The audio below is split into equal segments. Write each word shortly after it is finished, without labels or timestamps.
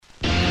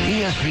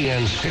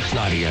ESPN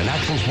 690 and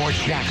Action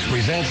Sports Jacks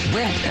presents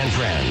Brent and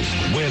Friends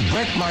with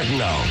Brent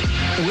Martineau.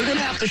 We're going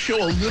to have to show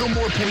a little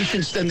more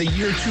patience than the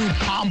year 2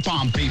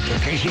 pom-pom people.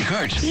 Casey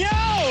Kurtz. Yo!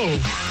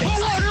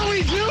 Well, what are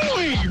we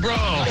doing, bro?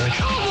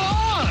 Come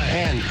on!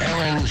 And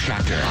Aaron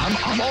Schachter.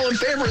 I'm all in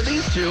favor of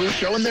these two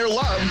showing their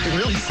love and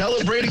really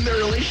celebrating their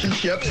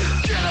relationship.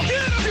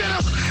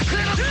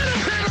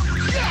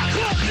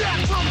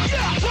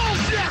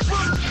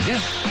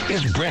 This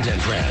is Brent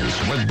and Friends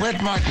with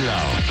Brent Martineau,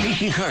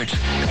 Casey Kurtz,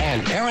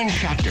 and Aaron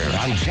Schachter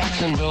on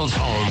Jacksonville's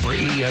home for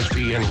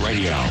ESPN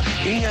Radio.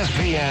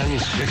 ESPN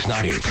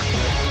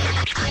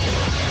 690.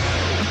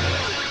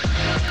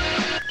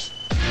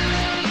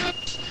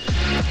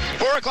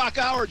 O'clock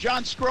hour,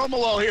 John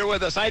Scromolo here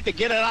with us. I had to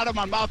get it out of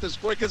my mouth as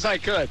quick as I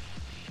could.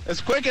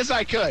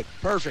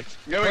 Perfect.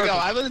 There we go.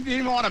 I didn't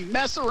even want to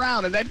mess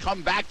around and then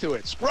come back to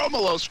it.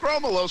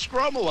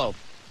 Scromolo.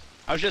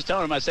 I was just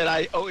telling him, I said,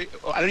 I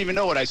don't even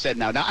know what I said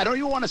now. Now, I don't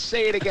even want to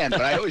say it again,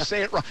 but I always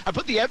say it wrong. I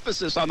put the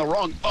emphasis on the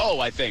wrong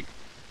O, I think.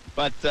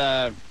 But,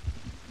 so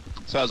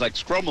I was like,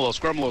 Scromolo.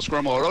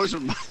 It always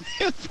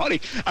it's funny.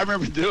 I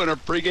remember doing a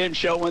pregame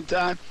show one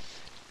time.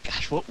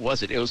 Gosh, what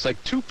was it? It was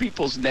like two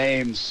people's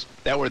names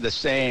that were the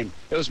same.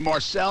 It was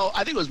Marcel.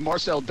 I think it was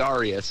Marcel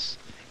Darius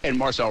and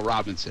Marcel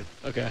Robinson.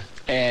 Okay.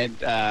 And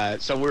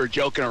so we were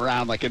joking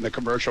around, like, in the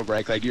commercial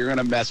break, like, you're going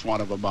to mess one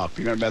of them up.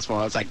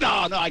 It's like,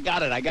 no, I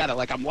got it.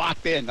 Like, I'm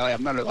locked in.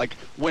 I'm going to, like,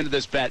 win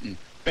this bet, and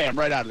bam,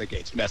 right out of the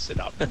gates, messed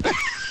it up.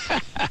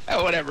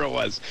 Whatever it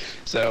was.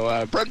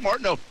 So Brent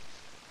Martineau,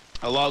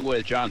 along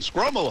with John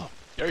Scromolo.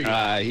 There you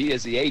go. He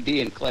is the AD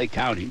in Clay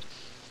County.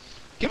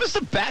 Give us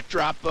the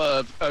backdrop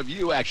of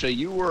you, actually.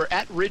 You were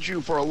at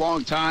Ridgeview for a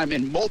long time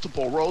in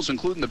multiple roles,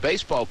 including the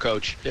baseball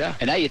coach. Yeah.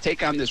 And now you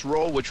take on this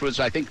role, which was,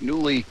 I think,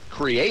 newly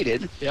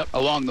created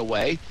along the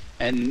way.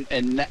 And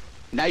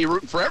now you're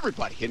rooting for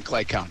everybody in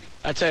Clay County.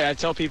 I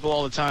tell people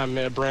all the time,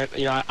 Brent,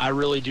 I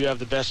really do have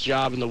the best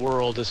job in the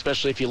world,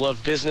 especially if you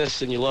love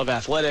business and you love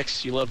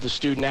athletics, you love the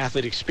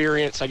student-athlete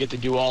experience. I get to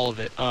do all of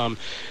it.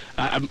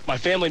 My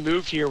family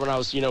moved here when I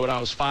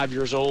was 5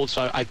 years old,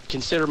 so I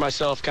consider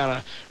myself kind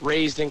of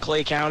raised in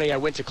Clay County. I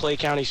went to Clay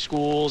County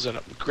schools and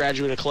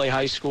graduated Clay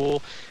High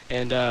School.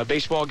 And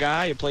baseball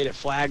guy, I played at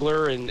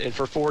Flagler and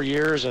for 4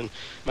 years. And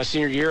my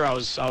senior year, I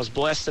was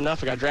blessed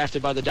enough. I got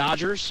drafted by the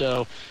Dodgers.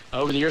 So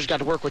over the years, got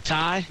to work with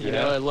Ty.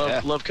 I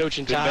love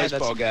coaching Ty.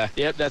 Baseball guy.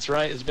 Yep, that's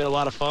right. It's been a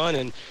lot of fun.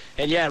 And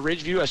yeah, at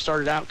Ridgeview, I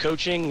started out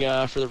coaching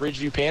for the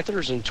Ridgeview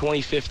Panthers in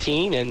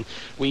 2015, and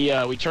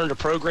we turned a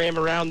program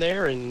around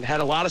there and had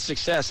a lot of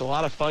success, a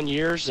lot of fun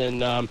years.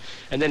 And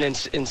then in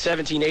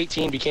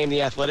 17-18 became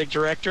the athletic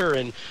director,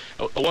 and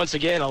once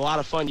again a lot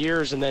of fun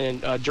years. And then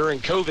during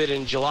COVID,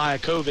 in July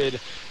of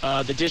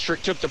COVID, the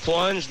district took the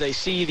plunge. They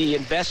see the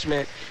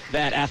investment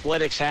that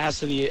athletics has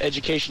to the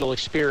educational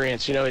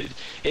experience.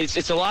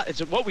 It's a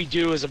lot. What we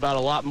do is about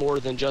a lot more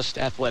than just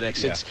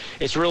athletics. Yeah.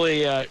 It's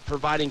really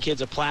providing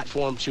kids a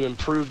platform to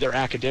improve their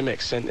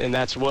academics, and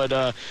that's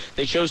what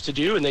they chose to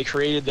do. And they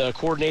created the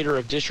coordinator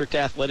of district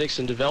athletics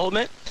and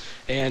development.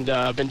 And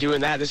I've been doing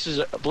that. This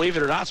is, believe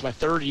it or not, it's my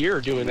third year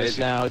doing this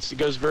now. It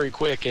goes very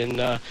quick. And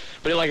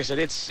but like I said,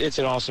 it's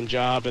an awesome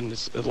job, and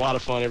it's a lot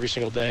of fun every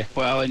single day.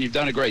 Well, and you've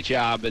done a great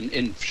job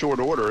in short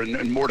order,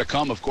 and more to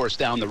come, of course,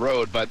 down the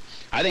road. But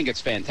I think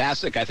it's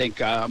fantastic. I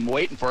think I'm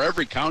waiting for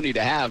every county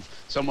to have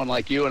someone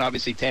like you, and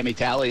obviously Tammy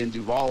Talley in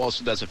Duval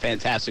also does a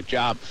fantastic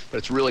job. But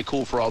it's really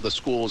cool for all the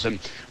schools. And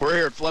we're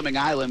here at Fleming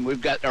Island.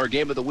 We've got our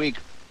game of the week.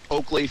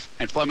 Oakleaf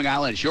and Fleming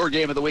Island. It's your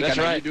game of the week. That's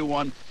I know right. you do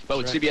one, but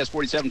with CBS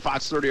 47,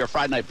 Fox 30, our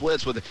Friday Night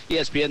Blitz, with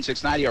ESPN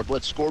 690, our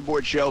Blitz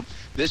scoreboard show.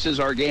 This is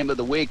our game of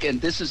the week,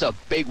 and this is a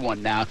big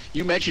one now.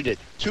 You mentioned it.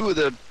 Two of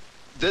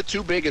the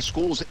two biggest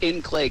schools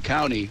in Clay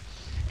County,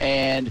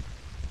 and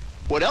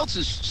what else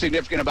is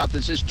significant about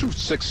this is two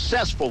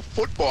successful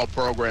football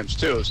programs,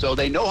 too. So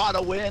they know how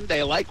to win,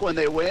 they like when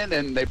they win,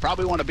 and they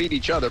probably want to beat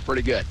each other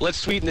pretty good. Let's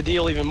sweeten the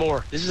deal even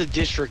more. This is a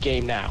district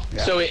game now.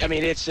 Yeah. So,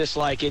 it's just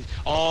like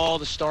all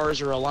the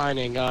stars are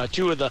aligning. And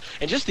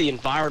just the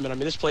environment.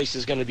 This place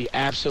is going to be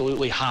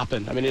absolutely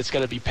hopping. It's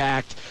going to be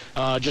packed.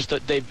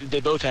 They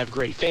both have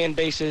great fan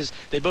bases.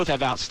 They both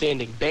have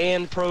outstanding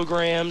band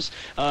programs.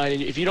 And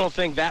if you don't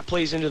think that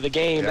plays into the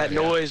game,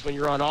 noise when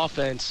you're on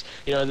offense,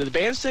 the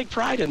bands take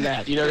pride in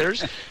that.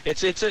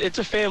 It's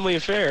a family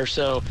affair.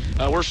 So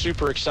we're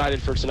super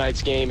excited for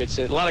tonight's game. It's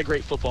a lot of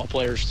great football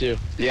players too.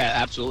 Yeah,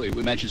 absolutely.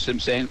 We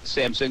mentioned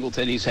Sam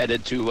Singleton. He's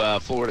headed to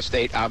Florida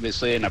State,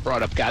 obviously, and I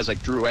brought up guys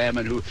like Drew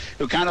Ammon,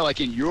 who kind of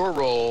like in your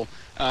role,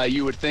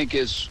 you would think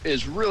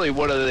is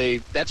really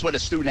that's what a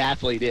student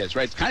athlete is,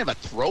 right? It's kind of a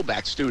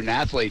throwback student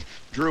athlete.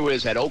 Drew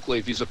is at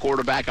Oakleaf. He's a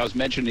quarterback. I was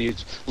mentioning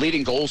he's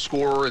leading goal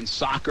scorer in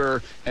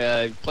soccer.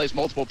 Plays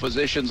multiple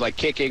positions like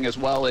kicking as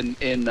well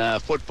in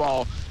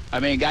football. I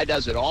mean, guy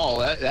does it all.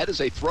 That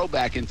is a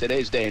throwback in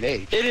today's day and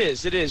age. It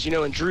is. You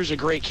know, and Drew's a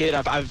great kid.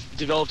 I've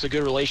developed a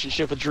good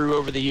relationship with Drew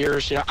over the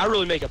years. You know, I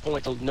really make a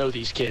point to know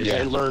these kids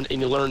and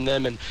learn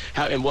them and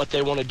how and what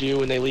they want to do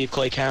when they leave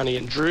Clay County.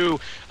 And Drew,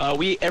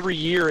 we every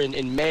year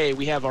in May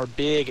we have our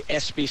big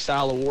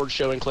ESPY-style award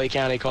show in Clay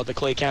County called the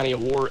Clay County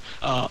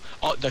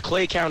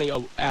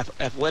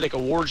Athletic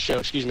Award Show.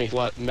 Excuse me,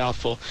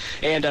 mouthful.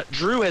 And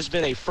Drew has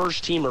been a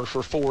first-teamer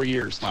for 4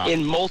 years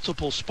in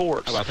multiple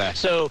sports. How about that?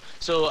 So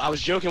I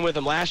was joking with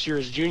him last year,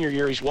 his junior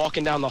year. He's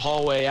walking down the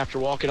hallway after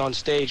walking on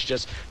stage,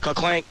 just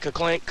ka-clank,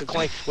 ka-clank,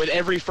 ka-clank with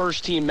every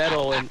first-team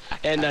medal,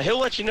 and he'll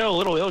let you know a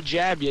little. He'll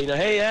jab you,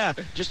 hey, yeah,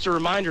 just a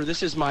reminder,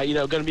 this is my,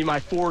 going to be my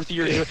 4th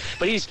year.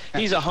 But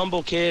he's a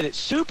humble kid. It's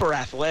super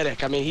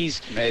athletic. I mean,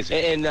 he's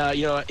amazing,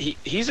 and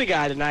he's a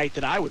guy tonight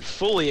that I would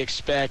fully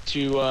expect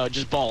to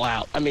just ball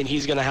out. I mean,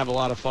 he's going to have a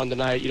lot of fun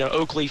tonight.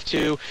 Oakleaf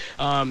too,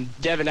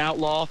 Devin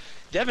Outlaw.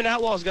 Devin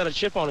Outlaw's got a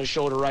chip on his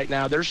shoulder right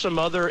now. There's some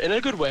other, in a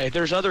good way,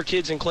 there's other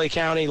kids in Clay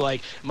County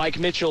like Mike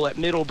Mitchell at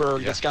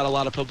Middleburg that's got a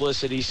lot of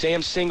publicity,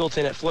 Sam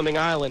Singleton at Fleming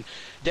Island.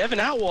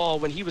 Devin Outlaw,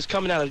 when he was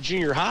coming out of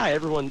junior high,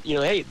 everyone,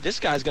 hey, this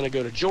guy's going to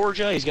go to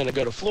Georgia, he's going to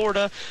go to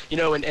Florida,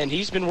 and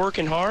he's been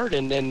working hard,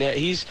 and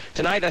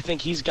tonight I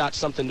think he's got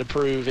something to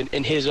prove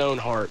in his own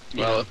heart.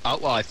 Well,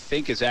 Outlaw, I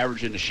think, is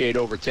averaging a shade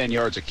over 10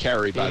 yards a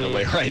carry, by the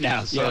way, right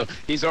now, so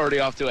he's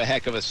already off to a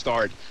heck of a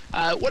start.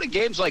 What do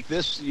games like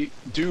this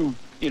do,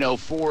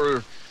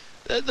 for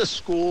the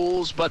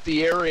schools, but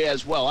the area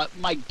as well?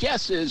 My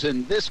guess is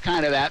in this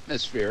kind of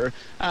atmosphere,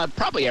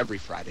 probably every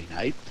Friday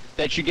night,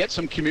 that you get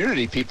some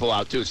community people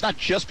out, too. It's not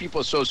just people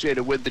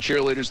associated with the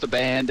cheerleaders, the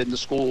band, and the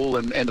school,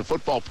 and the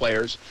football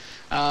players.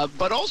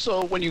 But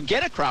also, when you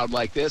get a crowd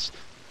like this,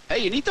 hey,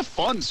 you need to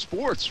fund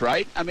sports,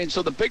 right? I mean,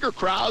 so the bigger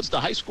crowds,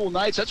 the high school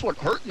nights, that's what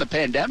hurt in the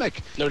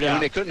pandemic. No doubt.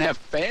 When they couldn't have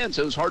fans,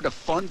 it was hard to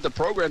fund the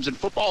programs in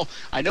football.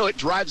 I know it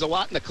drives a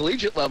lot in the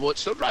collegiate level. It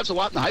still drives a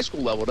lot in the high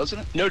school level, doesn't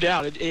it? No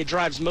doubt. It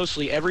drives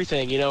mostly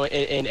everything,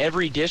 in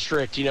every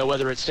district,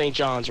 whether it's St.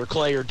 John's or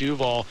Clay or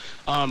Duval.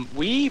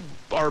 We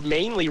are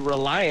mainly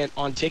reliant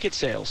on ticket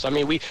sales. I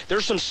mean,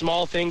 there's some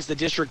small things the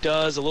district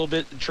does, a little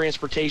bit of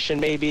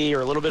transportation maybe,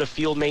 or a little bit of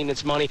field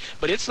maintenance money,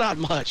 but it's not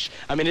much.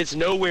 I mean, it's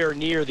nowhere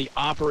near the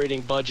operating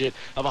budget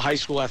of a high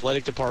school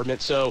athletic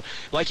department. So,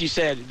 like you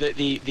said,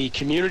 the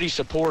community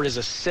support is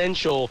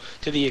essential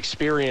to the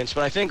experience.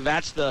 But I think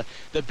that's the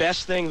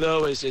best thing,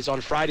 though, is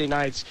on Friday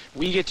nights,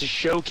 we get to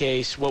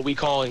showcase what we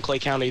call in Clay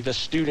County the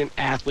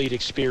student-athlete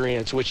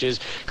experience, which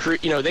is,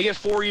 they get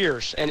 4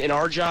 years. And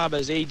our job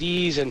as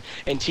ADs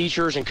and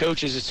teachers and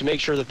coaches is to make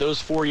sure that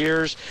those 4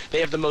 years they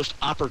have the most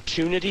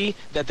opportunity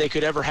that they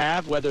could ever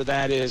have, whether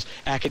that is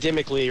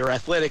academically or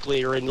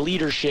athletically or in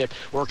leadership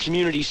or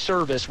community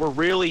service. We're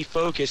really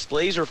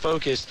laser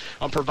focused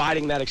on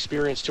providing that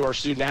experience to our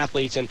student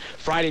athletes, and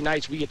Friday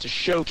nights we get to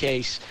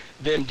showcase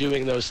them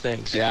doing those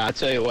things. Yeah, I'll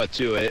tell you what,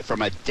 too,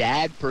 from a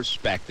dad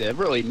perspective,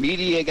 really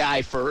media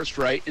guy first,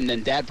 right, and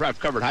then dad probably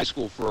covered high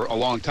school for a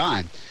long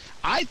time.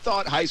 I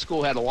thought high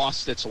school had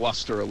lost its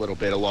luster a little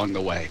bit along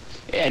the way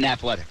in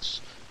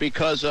athletics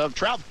because of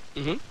travel.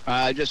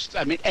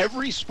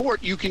 Every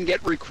sport you can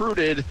get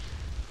recruited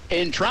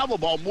in travel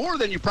ball more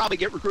than you probably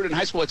get recruited in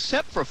high school,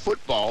 except for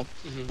football.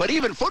 But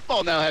even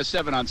football now has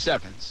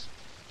 7-on-7s.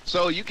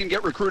 So you can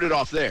get recruited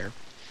off there.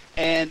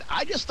 And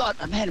I just thought,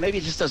 man, maybe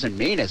it just doesn't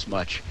mean as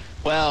much.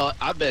 Well,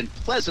 I've been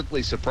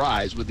pleasantly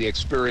surprised with the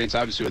experience,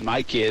 obviously, with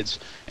my kids.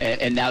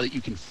 And now that you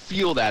can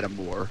feel that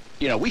more,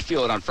 we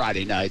feel it on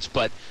Friday nights,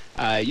 but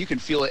you can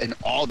feel it in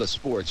all the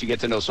sports. You get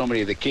to know so many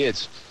of the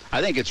kids.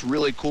 I think it's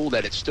really cool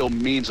that it still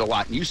means a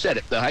lot. And you said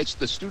it,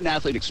 the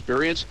student-athlete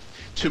experience,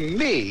 to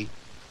me,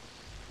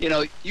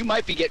 you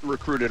might be getting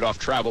recruited off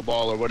travel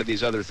ball or one of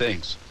these other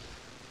things.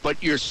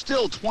 But you're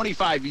still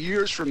 25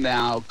 years from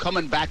now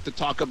coming back to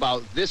talk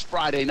about this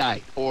Friday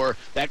night or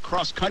that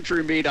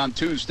cross-country meet on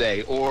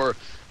Tuesday or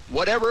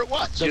whatever it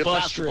was. The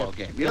bus basketball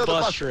trip. game. The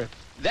bus trip.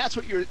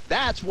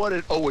 That's what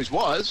it always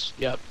was.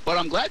 Yep. But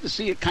I'm glad to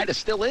see it kind of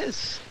still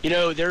is.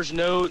 There's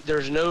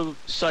no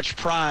such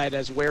pride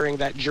as wearing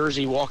that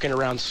jersey walking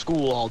around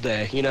school all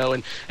day,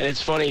 and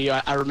it's funny,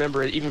 I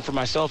remember it even for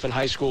myself in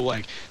high school,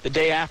 like the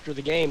day after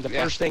the game, the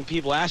first thing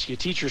people ask you,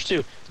 teachers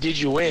too, did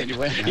you win?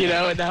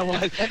 And that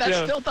was, and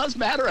that still does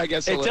matter, I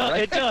guess, a little,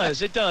 right?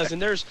 It does. And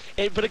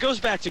but it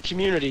goes back to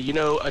community.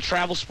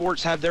 Travel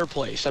sports have their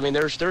place. I mean,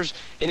 there's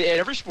and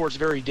every sport's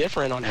very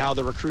different on how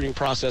the recruiting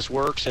process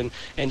works and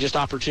just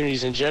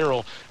opportunities in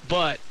general,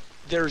 but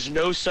there's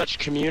no such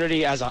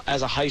community as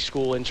a high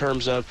school in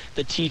terms of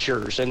the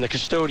teachers and the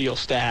custodial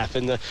staff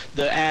and the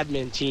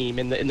admin team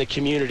and the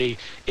community.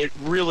 It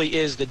really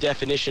is the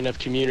definition of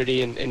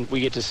community, and we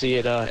get to see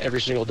it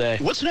every single day.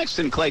 What's next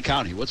in Clay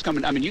County? What's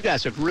coming? I mean, you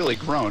guys have really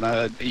grown.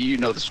 You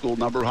know the school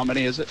number. How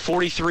many is it?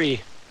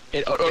 43.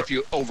 If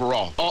you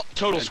overall.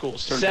 Total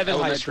schools. In 7 high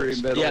elementary,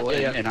 schools. middle,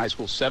 and high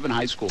schools. 7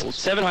 high schools.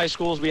 7 high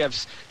schools. We have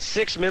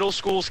 6 middle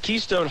schools.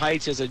 Keystone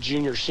Heights is a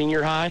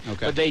senior high,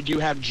 but they do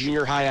have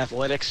junior high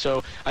athletics.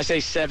 So I say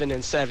 7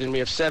 and 7. We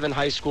have 7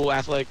 high school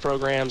athletic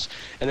programs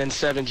and then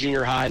 7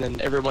 junior high, and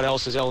then everyone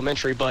else is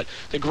elementary. But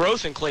the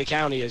growth in Clay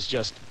County is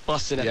just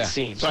busting at the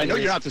seams. So I know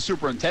you're not the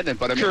superintendent,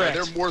 but I mean, are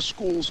there more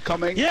schools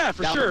coming? Yeah,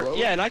 for down sure. the road?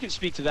 Yeah, and I can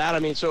speak to that. I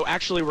mean, so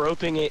actually we're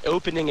opening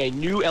a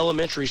new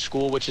elementary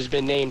school, which has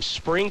been named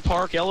Spring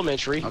Park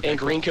Elementary in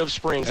Green Cove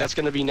Springs. That's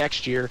going to be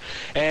next year.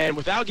 And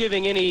without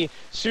giving any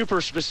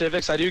super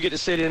specifics, I do get to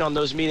sit in on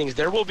those meetings.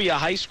 There will be a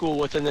high school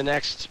within the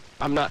next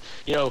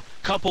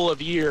couple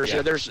of years.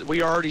 Yeah.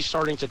 We are already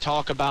starting to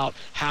talk about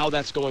how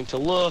that's going to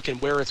look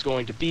and where it's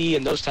going to be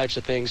and those types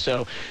of things.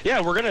 So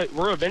yeah,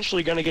 we're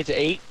eventually gonna get to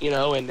 8,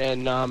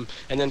 and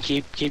then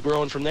keep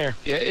growing from there.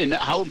 Yeah, and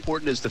how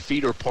important is the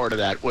feeder part of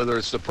that? Whether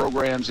it's the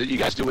programs that you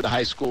guys do with the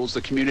high schools,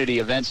 the community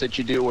events that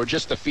you do, or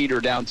just the feeder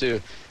down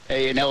to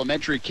an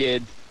elementary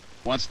kid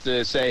wants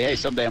to say, hey,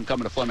 someday I'm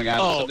coming to Fleming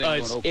Island. Someday I'm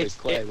going to Oak Place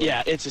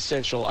Clay. It's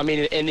essential. I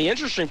mean, and the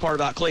interesting part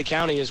about Clay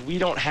County is we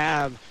don't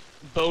have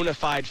bona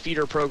fide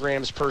feeder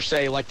programs per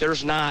se. Like,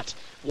 there's not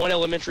one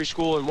elementary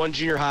school and one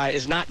junior high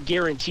is not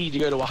guaranteed to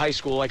go to a high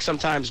school. Like,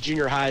 sometimes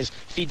junior highs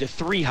feed to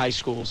 3 high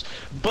schools.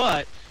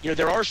 But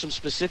there are some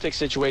specific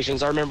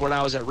situations. I remember when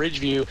I was at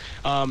Ridgeview,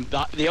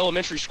 the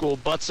elementary school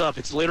butts up.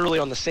 It's literally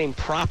on the same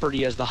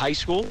property as the high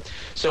school.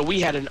 So we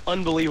had an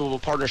unbelievable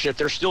partnership.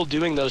 They're still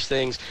doing those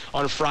things.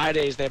 On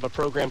Fridays, they have a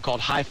program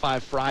called High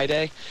Five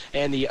Friday,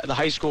 and the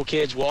high school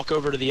kids walk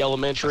over to the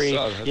elementary.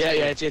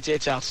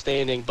 It's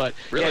outstanding. But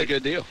really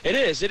good deal. It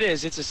is.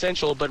 It's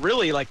essential. But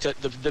really, like,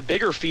 the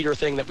bigger feeder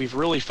thing that we've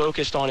really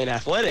focused on in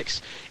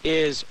athletics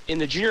is in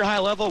the junior high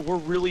level, we're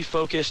really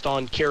focused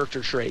on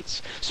character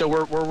traits. So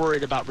we're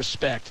worried about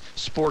respect,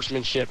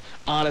 sportsmanship,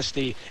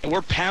 honesty, and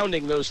we're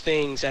pounding those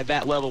things at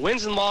that level.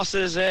 Wins and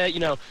losses,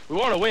 we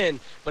want to win,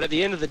 but at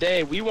the end of the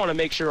day, we want to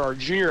make sure our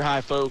junior high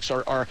folks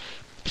are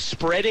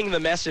spreading the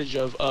message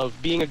of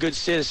being a good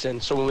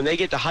citizen. So when they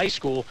get to high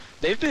school,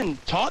 they've been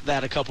taught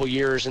that a couple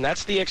years, and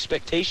that's the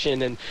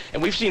expectation, and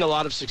we've seen a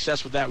lot of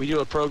success with that. We do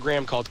a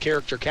program called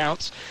Character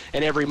Counts,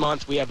 and every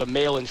month we have a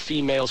male and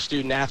female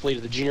student athlete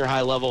at the junior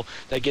high level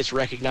that gets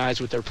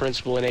recognized with their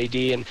principal and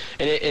AD,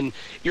 and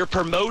you're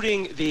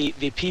promoting the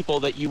people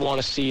that you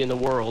want to see in the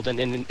world, and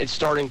it's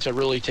starting to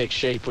really take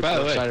shape, which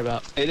we're excited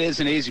about. It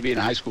isn't easy being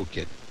a high school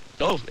kid.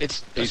 Oh,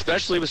 it's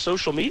especially with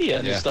social media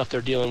and the stuff they're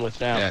dealing with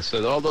now. Yeah,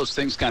 so all those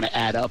things kind of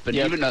add up, and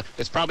even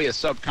it's probably a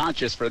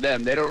subconscious for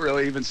them. They don't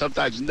really even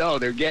sometimes know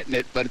they're getting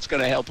it, but it's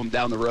going to help them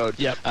down the road.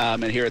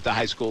 And here at the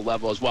high school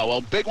level as well. Well,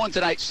 big one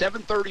tonight,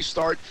 7:30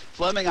 start,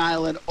 Fleming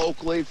Island,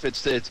 Oakleaf.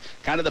 It's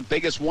kind of the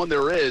biggest one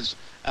there is.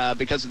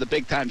 Because of the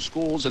big-time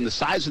schools and the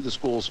size of the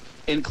schools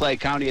in Clay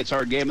County. It's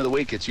our game of the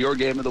week. It's your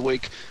game of the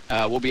week.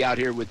 We'll be out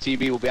here with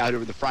TV. We'll be out here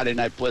with the Friday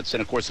Night Blitz and,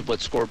 of course, the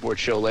Blitz scoreboard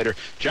show later.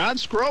 John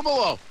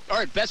Scromolo. All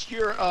right, best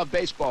year of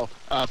baseball.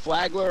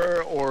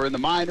 Flagler or in the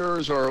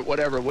minors or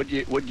whatever. What'd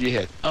you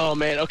hit? Oh,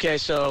 man. Okay,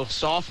 so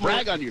sophomore.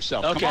 Brag on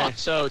yourself. Okay, Come on.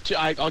 so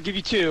I'll give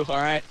you 2, all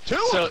right? 2?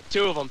 So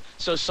 2 of them.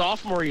 So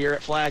sophomore year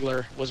at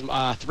Flagler was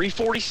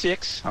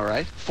 346. All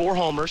right. 4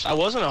 homers. I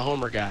wasn't a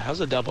homer guy. I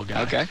was a double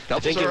guy. Okay. I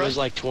think it was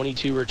like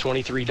 22 or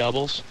 23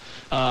 doubles.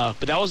 But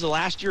that was the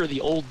last year of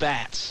the old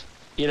bats.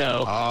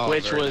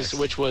 Which was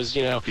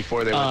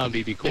before they went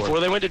to BB Corps. Before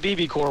they went to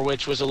BB Corps,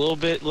 which was a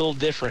little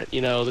different.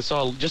 That's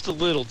all just a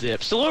little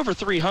dip. Still over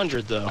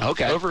 300 though.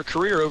 Okay. Over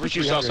 300.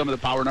 You saw some of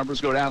the power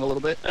numbers go down a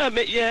little bit.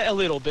 Yeah, a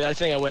little bit. I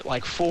think I went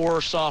like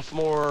 4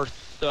 sophomore,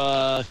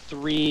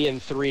 3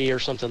 and 3 or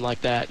something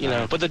like that.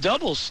 But the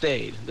doubles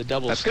stayed.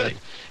 That's stayed. Good.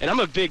 And I'm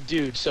a big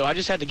dude, so I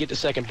just had to get to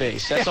second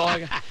base. That's all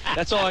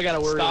I got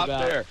to worry about.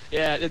 Stop there.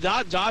 Yeah, the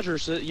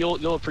Dodgers.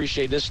 You'll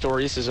appreciate this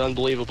story. This is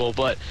unbelievable.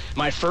 But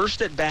my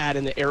first at bat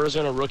in the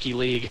Arizona Rookie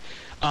League,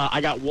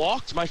 I got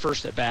walked my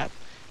first at bat.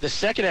 The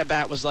second at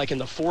bat was like in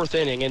the 4th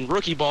inning. In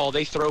rookie ball,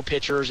 they throw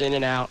pitchers in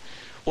and out.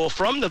 Well,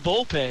 from the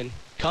bullpen.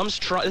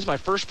 This is my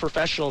first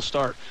professional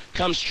start.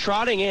 Comes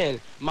trotting in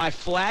my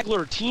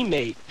Flagler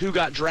teammate who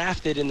got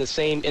drafted in the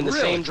same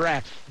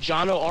draft,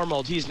 Jono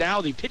Arnold. He's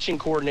now the pitching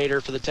coordinator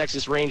for the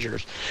Texas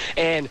Rangers.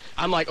 And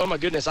I'm like, oh my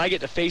goodness, I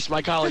get to face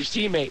my college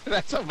teammate.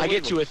 That's unbelievable. I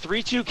get to a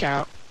 3-2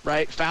 count,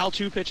 right? Foul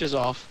 2 pitches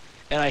off,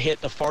 and I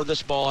hit the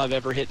farthest ball I've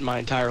ever hit in my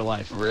entire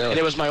life. Really? And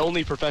it was my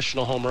only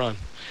professional home run.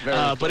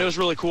 Cool. But it was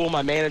really cool.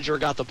 My manager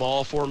got the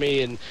ball for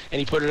me, and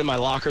he put it in my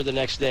locker the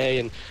next day.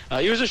 And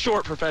it was a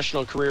short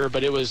professional career,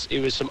 but it was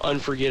some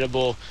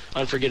unforgettable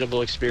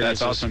experiences.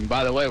 That's awesome.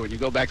 By the way, when you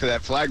go back to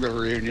that Flagler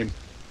reunion,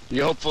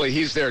 hopefully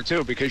he's there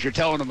too, because you're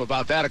telling him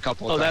about that a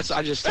couple of times.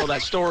 I just told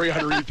that story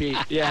on repeat.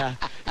 Yeah.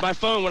 My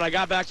phone, when I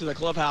got back to the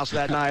clubhouse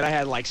that night, I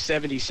had like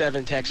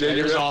 77 texts.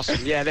 It was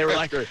awesome. Yeah, they were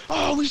like,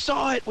 oh, we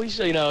saw it. It was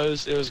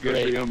Good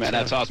great. For you, man.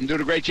 That's awesome.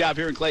 Doing a great job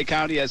here in Clay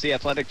County as the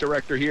athletic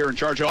director here, in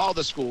charge of all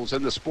the schools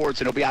and the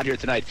sports, and he'll be out here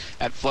tonight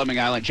at Fleming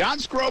Island. John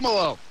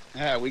Scromolo.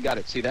 Yeah, we got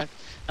it. See that?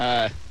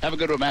 Have a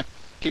good one, man.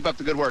 Keep up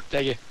the good work.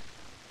 Thank you.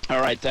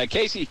 All right,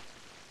 Casey.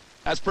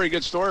 That's a pretty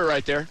good story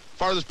right there.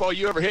 Farthest ball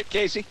you ever hit,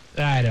 Casey?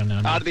 I don't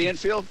know. Out of the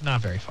infield?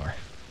 Not very far.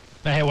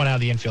 I hit one out of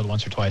the infield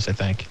once or twice, I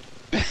think.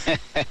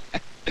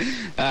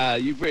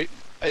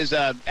 Is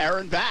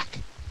Aaron back?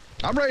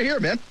 I'm right here,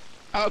 man.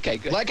 Okay,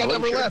 good. Like I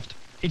never left.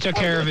 He took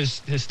care of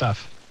his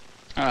stuff.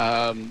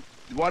 I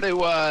got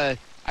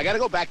to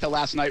go back to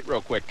last night real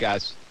quick,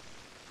 guys.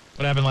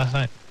 What happened last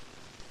night?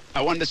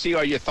 I wanted to see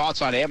your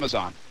thoughts on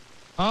Amazon.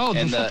 Oh,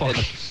 the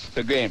football.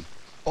 The game.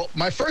 Well,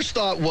 my first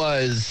thought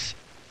was,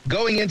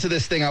 going into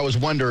this thing, I was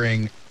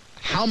wondering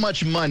how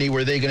much money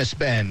were they going to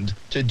spend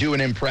to do an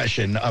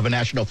impression of a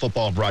national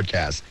football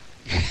broadcast?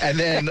 And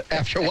then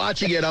after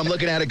watching it, I'm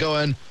looking at it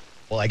going,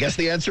 well, I guess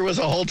the answer was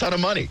a whole ton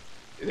of money.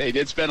 They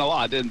did spend a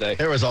lot, didn't they?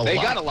 There was a lot. They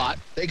got a lot.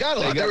 They got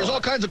a lot. There was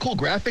all kinds of cool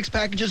graphics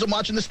packages. I'm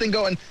watching this thing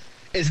going,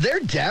 is there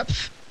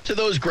depth to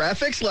those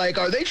graphics? Like,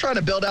 are they trying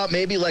to build out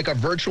maybe like a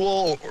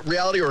virtual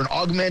reality or an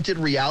augmented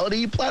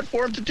reality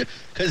platform to do?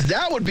 Because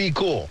that would be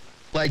cool.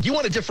 Like, you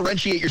want to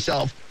differentiate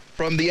yourself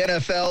from the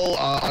NFL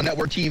on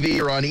network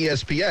TV or on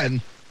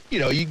ESPN. You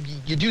know, you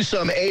do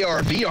some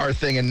AR, VR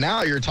thing, and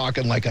now you're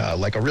talking like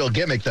a real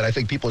gimmick that I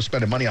think people are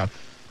spending money on.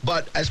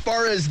 But as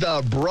far as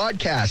the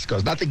broadcast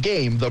goes, not the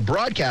game, the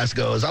broadcast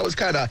goes, I was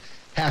kind of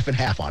half and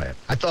half on it.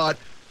 I thought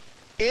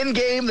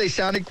in-game they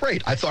sounded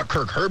great. I thought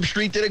Kirk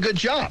Herbstreit did a good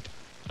job.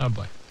 Oh,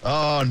 boy.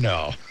 Oh,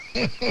 no.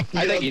 I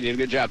think he did a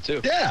good job,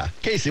 too. Yeah.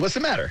 Casey, what's the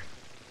matter?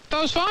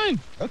 That was fine.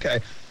 Okay.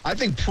 I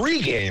think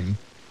pregame,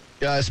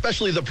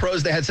 especially the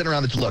pros they had sitting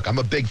around, look, I'm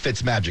a big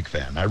Fitzmagic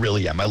fan. I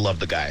really am. I love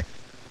the guy.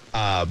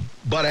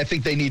 But I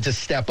think they need to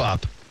step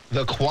up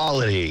the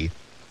quality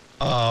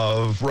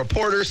of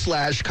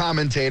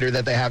reporter/commentator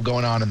that they have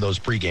going on in those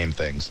pregame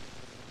things.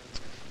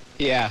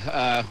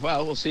 Yeah,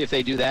 well, we'll see if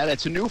they do that.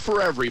 It's new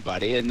for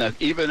everybody, and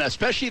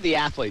especially the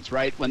athletes,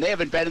 right? When they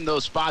haven't been in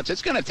those spots,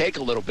 it's going to take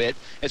a little bit.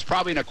 It's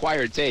probably an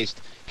acquired taste.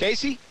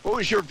 Casey, what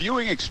was your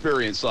viewing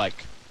experience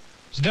like?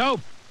 It's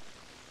dope.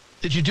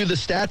 Did you do the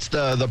stats,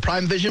 the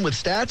Prime Vision with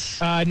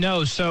stats?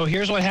 No, so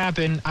here's what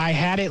happened. I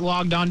had it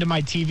logged onto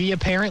my TV,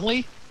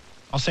 apparently.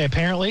 I'll say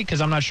apparently because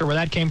I'm not sure where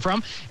that came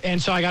from.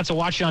 And so I got to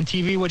watch it on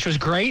TV, which was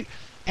great.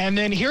 And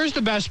then here's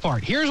the best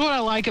part. Here's what I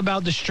like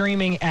about the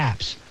streaming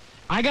apps.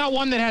 I got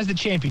one that has the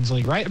Champions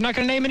League, right? I'm not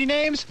going to name any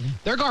names.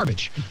 They're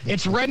garbage.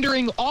 It's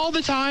rendering all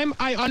the time.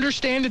 I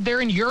understand that they're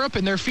in Europe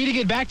and they're feeding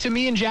it back to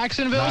me in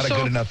Jacksonville. Not a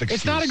good enough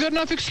excuse. It's not a good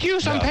enough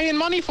excuse. No. I'm paying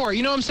money for it.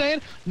 You know what I'm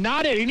saying?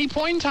 Not at any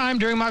point in time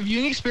during my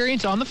viewing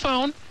experience on the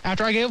phone,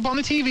 after I gave up on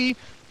the TV,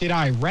 did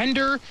I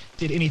render?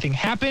 Did anything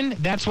happen?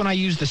 That's when I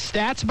use the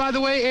stats, by the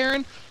way,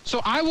 Aaron.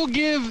 So I will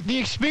give the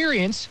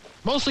experience,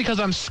 mostly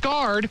because I'm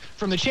scarred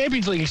from the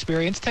Champions League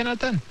experience, 10 out of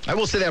 10. I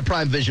will say that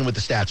Prime Vision with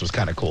the stats was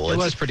kind of cool. It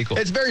was pretty cool.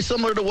 It's very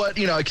similar to what,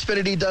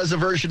 Xfinity does a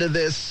version of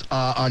this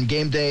on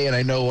game day, and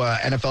I know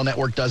NFL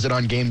Network does it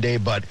on game day,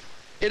 but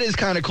it is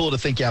kind of cool to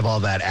think you have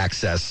all that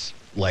access,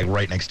 like,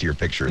 right next to your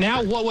picture.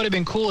 Now, what would have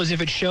been cool is if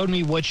it showed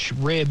me which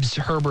ribs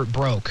Herbert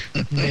broke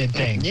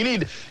mid-thing.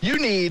 You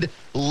need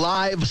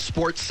live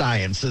sports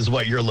science is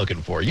what you're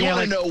looking for. You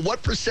want to know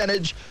what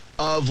percentage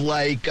of,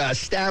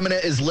 stamina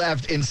is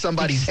left in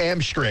somebody's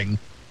hamstring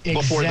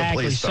before the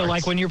play starts. So,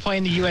 like, when you're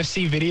playing the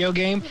UFC video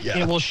game,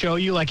 it will show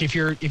you, like, if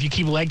you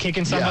keep leg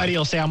kicking somebody,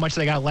 it'll say how much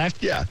they got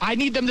left. Yeah. I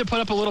need them to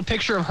put up a little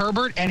picture of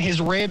Herbert, and his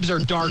ribs are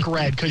dark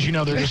red because,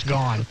 they're just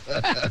gone.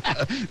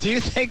 Do you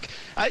think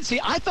 – I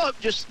thought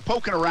just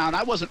poking around,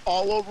 I wasn't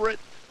all over it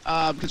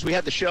because we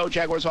had the show,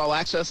 Jaguars All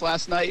Access,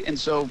 last night, and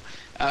so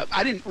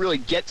I didn't really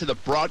get to the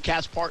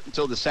broadcast part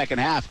until the second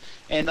half.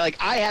 And,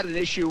 I had an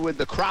issue with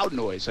the crowd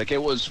noise.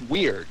 It was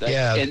weird.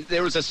 And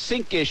there was a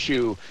sync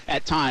issue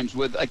at times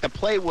with, the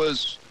play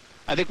was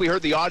 – I think we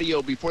heard the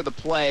audio before the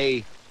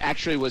play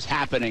actually was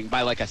happening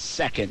by, a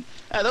second.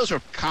 Those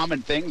are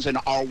common things in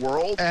our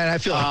world. And I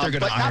feel like they're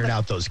going to iron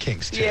out those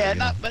kinks, too.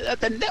 Yeah, but at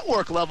the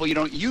network level, you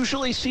don't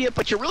usually see it,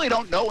 but you really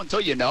don't know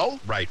until you know.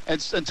 Right.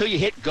 Until you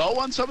hit go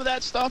on some of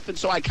that stuff, and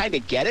so I kind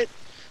of get it.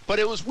 But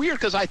it was weird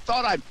because I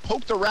thought I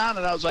poked around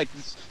and I was like,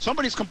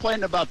 somebody's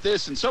complaining about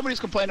this, and somebody's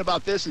complaining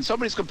about this, and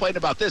somebody's complaining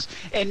about this.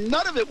 And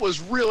none of it was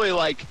really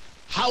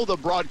how the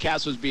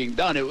broadcast was being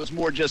done. It was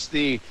more just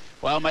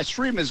my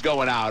stream is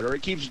going out, or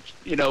it keeps,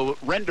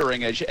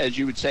 rendering, as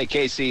you would say,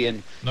 Casey,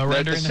 and no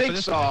the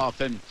sync's off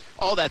and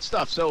all that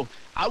stuff. So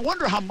I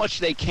wonder how much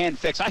they can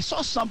fix. I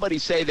saw somebody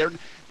say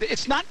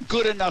it's not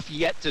good enough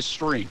yet to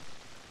stream.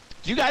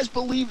 Do you guys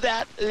believe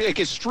that?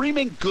 Is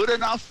streaming good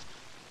enough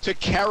to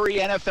carry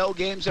NFL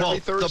games every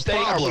Thursday?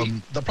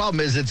 The problem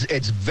is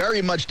it's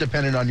very much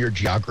dependent on your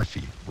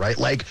geography, right?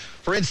 Like,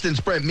 for instance,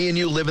 Brent, me and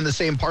you live in the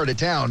same part of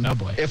town. Oh,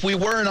 boy. If we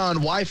weren't on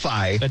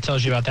Wi-Fi... That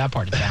tells you about that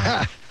part of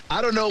town.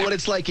 I don't know what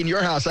it's like in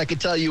your house. I could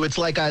tell you it's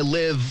like I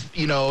live,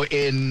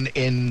 in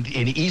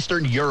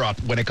Eastern Europe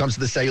when it comes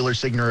to the cellular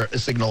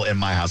signal in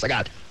my house. I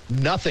got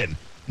nothing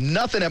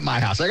at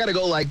my house. I got to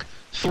go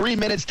 3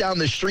 minutes down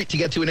the street to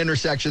get to an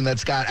intersection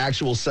that's got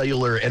actual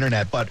cellular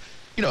internet. But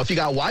if you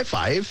got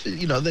Wi-Fi,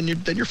 then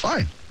you're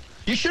fine.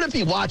 You shouldn't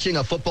be watching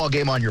a football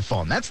game on your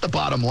phone. That's the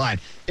bottom line.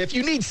 If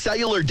you need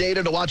cellular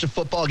data to watch a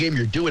football game,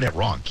 you're doing it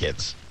wrong,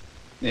 kids.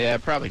 Yeah,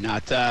 probably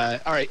not. All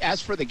right,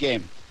 as for the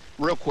game,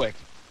 real quick.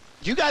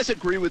 Do you guys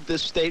agree with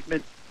this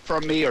statement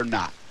from me or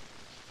not?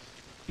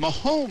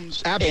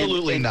 Mahomes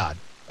Absolutely and not.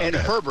 And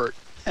Okay. Herbert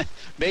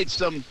made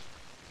some,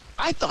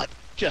 I thought,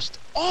 just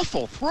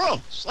awful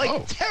throws,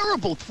 like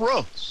terrible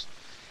throws.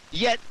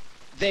 Yet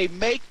they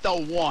make the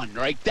one,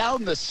 right?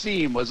 Down the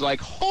seam was like,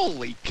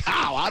 holy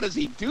cow, how does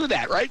he do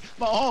that, right?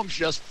 Mahomes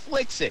just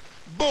flicks it.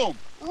 Boom,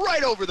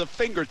 right over the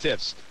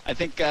fingertips. I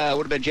think would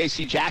have been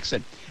J.C.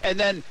 Jackson. And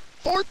then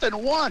 4th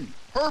and 1,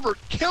 Herbert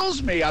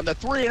kills me on the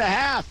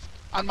 3.5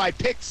 on my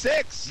pick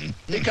 6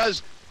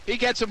 because he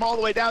gets him all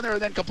the way down there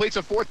and then completes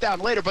a 4th down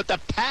later. But the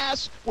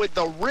pass with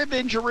the rib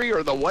injury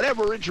or the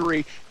whatever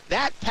injury,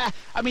 that pass,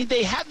 I mean,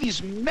 they have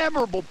these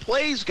memorable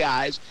plays,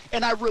 guys,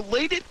 and I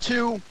relate it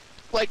to,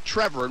 like,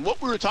 Trevor and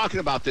what we were talking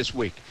about this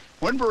week.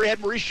 When we had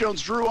Maurice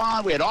Jones-Drew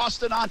on, we had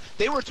Austin on,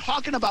 they were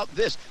talking about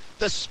this,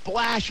 the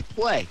splash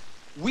play.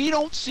 We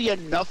don't see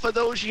enough of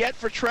those yet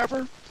for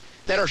Trevor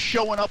that are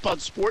showing up on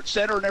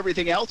SportsCenter and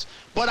everything else,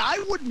 but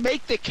I would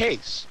make the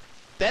case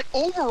that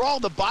overall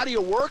the body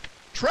of work,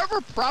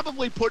 Trevor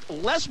probably put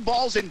less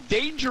balls in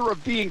danger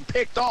of being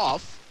picked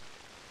off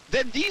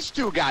than these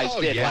two guys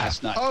did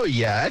last night. Oh,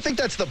 yeah. I think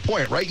that's the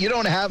point, right? You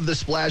don't have the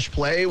splash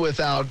play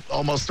without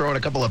almost throwing a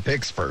couple of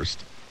picks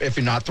first, if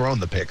you're not throwing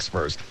the picks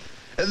first.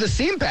 The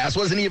seam pass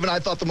wasn't even, I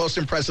thought, the most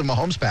impressive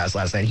Mahomes pass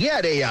last night. He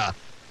had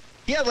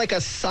like a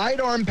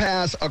sidearm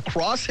pass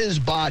across his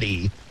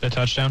body. The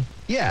touchdown?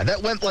 Yeah,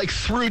 that went like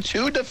through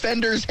 2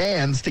 defenders'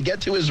 hands to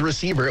get to his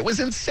receiver. It was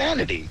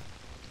insanity.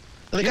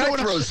 The guy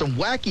throws some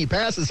wacky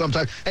passes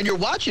sometimes, and you're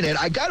watching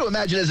it. I got to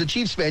imagine as a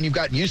Chiefs fan, you've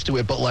gotten used to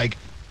it, but like,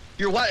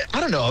 I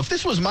don't know, if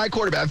this was my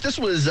quarterback, if this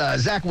was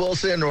Zach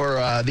Wilson or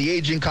the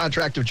aging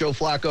contract of Joe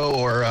Flacco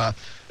or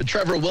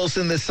Trevor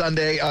Wilson this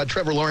Sunday,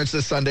 Trevor Lawrence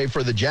this Sunday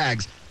for the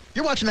Jags,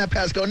 you're watching that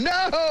pass go,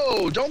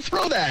 no, don't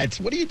throw that.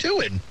 What are you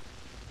doing?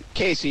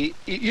 Casey,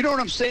 you know what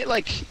I'm saying?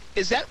 Like,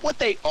 is that what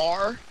they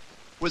are?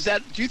 Do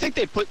you think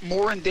they put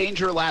more in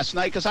danger last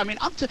night? Because, I mean,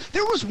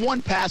 there was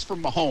one pass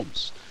from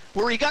Mahomes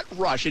where he got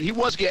rushed, and he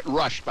was getting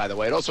rushed, by the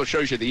way. It also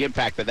shows you the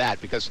impact of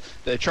that because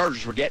the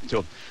Chargers were getting to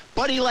him.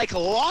 But he, like,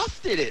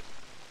 lofted it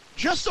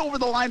just over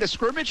the line of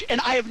scrimmage,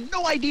 and I have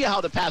no idea how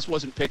the pass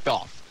wasn't picked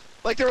off.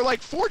 Like, there were,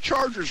 like, 4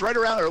 Chargers right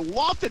around there,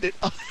 lofted it,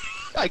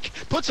 like,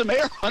 put some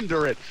air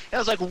under it. And I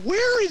was like,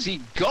 where is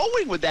he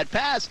going with that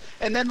pass?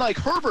 And then, like,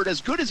 Herbert, as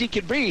good as he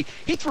can be,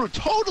 he threw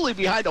totally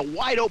behind a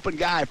wide-open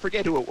guy. I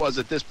forget who it was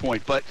at this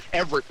point, but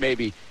Everett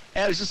maybe.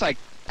 And I was just like,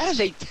 that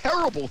is a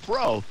terrible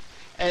throw.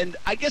 And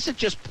I guess it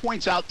just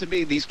points out to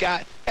me, these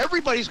guys,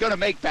 everybody's going to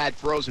make bad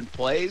throws and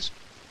plays.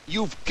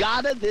 You've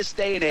got to, this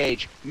day and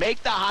age,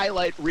 make the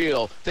highlight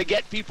reel to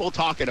get people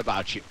talking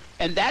about you.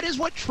 And that is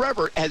what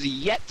Trevor has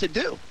yet to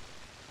do.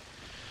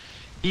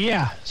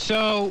 Yeah,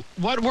 so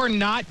what we're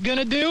not going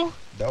to do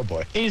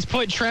is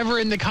put Trevor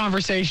in the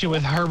conversation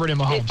with Herbert and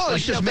Mahomes.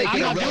 It's just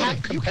making a real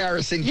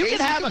comparison. You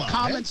can have a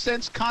common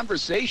sense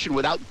conversation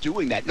without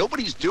doing that.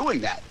 Nobody's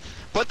doing that.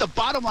 But the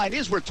bottom line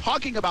is we're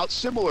talking about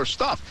similar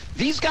stuff.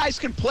 These guys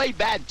can play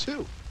bad,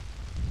 too.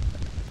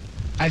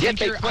 I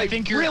think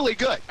you're really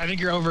good. I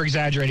think you're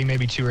over-exaggerating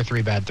maybe 2 or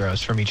 3 bad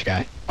throws from each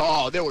guy.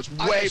 Oh, there was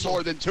way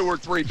more than 2 or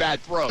 3 bad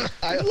throws.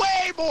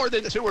 Way more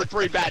than 2 or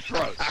 3 bad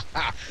throws.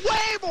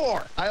 Way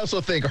more. I also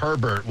think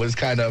Herbert was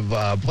kind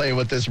of playing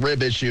with this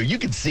rib issue. You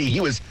could see he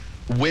was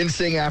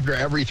wincing after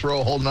every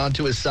throw, holding on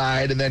to his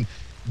side, and then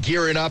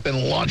gearing up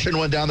and launching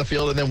one down the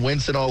field and then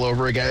wincing all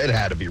over again. It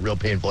had to be real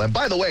painful. And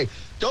by the way,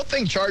 don't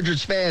think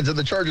Chargers fans and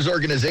the Chargers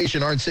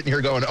organization aren't sitting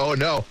here going, oh,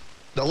 no.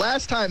 The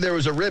last time there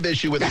was a rib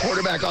issue with a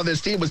quarterback on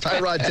this team was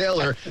Tyrod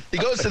Taylor. He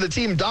goes to the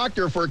team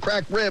doctor for a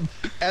cracked rib,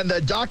 and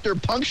the doctor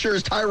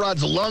punctures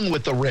Tyrod's lung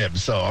with the rib.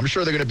 So I'm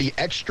sure they're going to be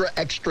extra,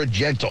 extra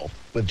gentle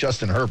with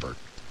Justin Herbert.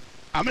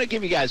 I'm going to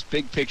give you guys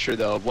big picture,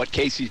 though, of what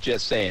Casey's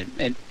just saying.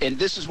 And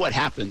this is what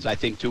happens, I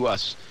think, to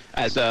us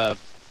as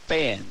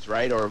fans,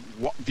 right, or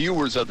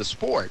viewers of the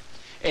sport.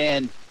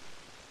 And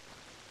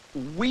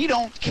we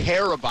don't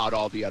care about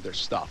all the other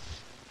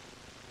stuff.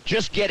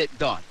 Just get it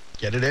done.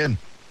 Get it in.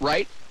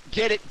 Right?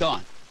 Get it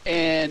done.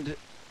 And,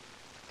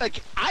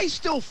 like, I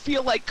still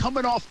feel like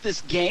coming off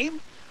this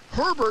game,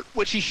 Herbert,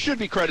 which he should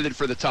be credited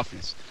for the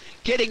toughness,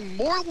 getting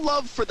more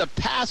love for the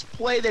pass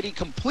play that he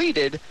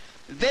completed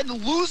than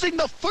losing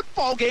the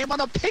football game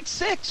on a pick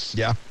 6.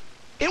 Yeah.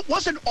 It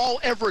wasn't all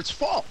Everett's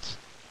fault.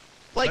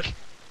 Like,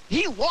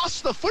 he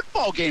lost the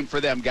football game for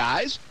them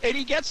guys, and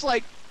he gets,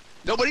 like,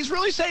 nobody's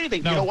really saying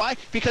anything. No. You know why?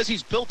 Because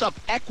he's built up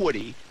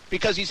equity,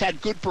 because he's had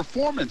good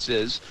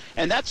performances,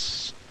 and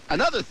that's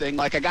another thing,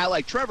 like a guy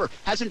like Trevor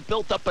hasn't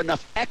built up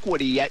enough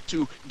equity yet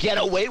to get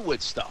away with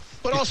stuff.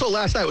 But also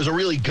last night was a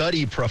really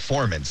gutty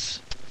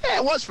performance. Yeah,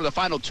 it was for the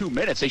final 2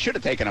 minutes. They should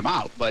have taken him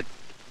out, but...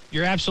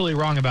 You're absolutely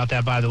wrong about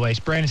that, by the way.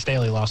 Brandon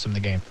Staley lost him the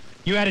game.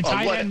 You had a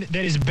tight end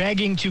that is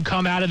begging to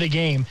come out of the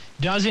game,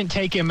 doesn't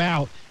take him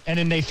out, and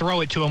then they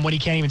throw it to him when he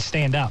can't even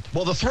stand up.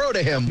 Well, the throw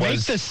to him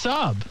Make the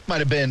sub. Might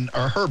have been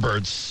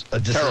Herbert's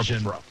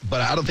decision,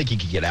 but I don't think he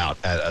could get out.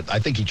 I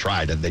think he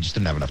tried, and they just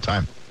didn't have enough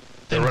time.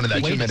 They're running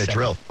that wait a 2-minute second.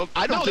 drill.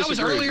 I don't No, that was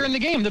disagree. earlier in the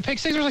game. The pick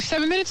six, there was like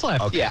 7 minutes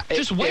left. Okay. Yeah.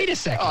 Just wait a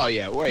second. Oh,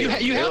 yeah.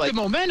 Wait. You have like, the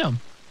momentum.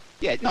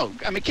 Yeah, no,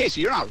 I mean,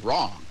 Casey, you're not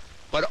wrong.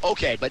 But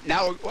okay, but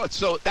now,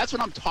 so that's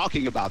what I'm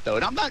talking about, though.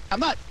 And I'm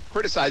not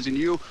criticizing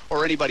you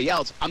or anybody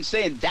else. I'm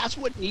saying that's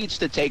what needs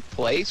to take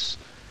place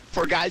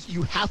for guys.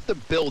 You have to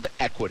build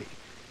equity.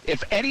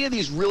 If any of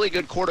these really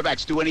good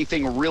quarterbacks do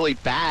anything really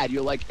bad,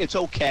 you're like, it's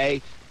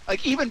okay.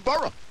 Like even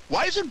Burrow.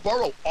 Why isn't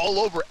Burrow all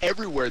over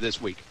everywhere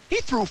this week? He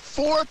threw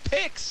 4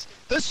 picks.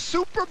 The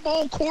Super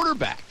Bowl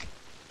quarterback,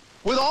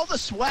 with all the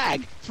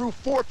swag, threw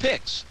 4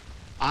 picks.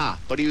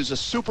 But he was a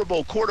Super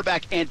Bowl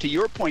quarterback, and to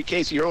your point,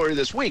 Casey, earlier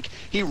this week,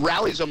 he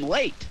rallies them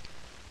late.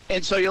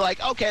 And so you're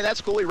like, okay,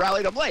 that's cool. He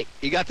rallied them late.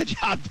 He got the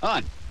job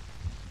done.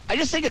 I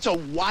just think it's a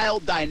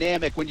wild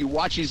dynamic when you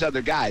watch these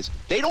other guys.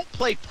 They don't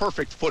play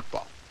perfect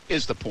football,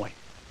 is the point.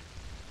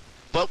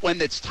 But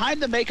when it's time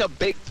to make a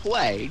big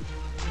play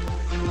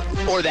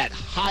or that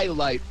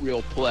highlight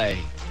reel play,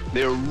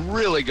 they're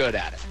really good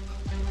at it.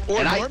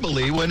 Or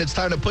normally, when it's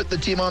time to put the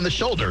team on the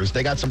shoulders,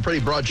 they got some pretty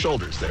broad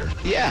shoulders there.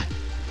 Yeah.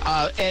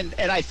 And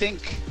I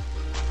think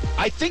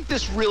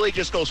this really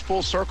just goes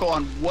full circle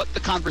on what the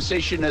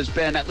conversation has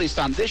been, at least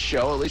on this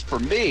show, at least for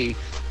me,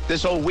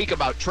 this whole week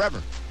about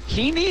Trevor.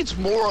 He needs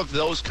more of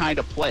those kind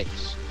of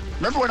plays.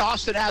 Remember when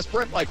Austin asked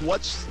Brent, like,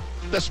 what's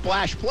the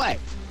splash play?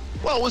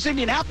 Well, it was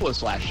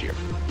Indianapolis last year.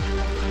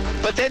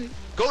 But then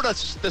go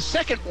to the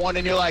second one,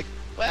 and you're like,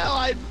 well,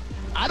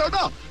 I don't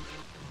know.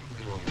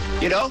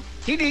 You know,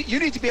 you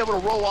need to be able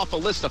to roll off a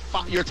list of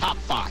your top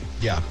 5.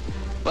 Yeah.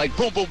 Like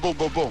boom, boom, boom,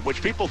 boom, boom,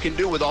 which people can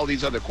do with all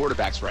these other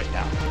quarterbacks right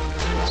now.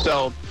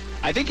 So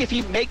I think if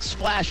he makes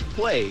splash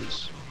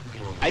plays,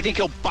 I think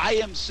he'll buy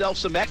himself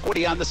some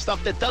equity on the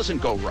stuff that doesn't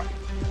go right.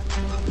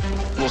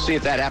 We'll see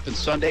if that happens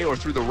Sunday or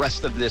through the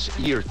rest of this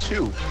year,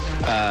 too,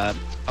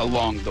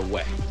 along the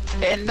way.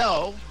 And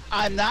no,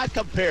 I'm not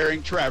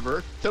comparing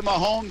Trevor to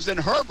Mahomes and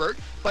Herbert,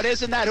 but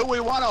isn't that who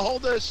we want to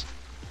hold as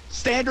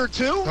standard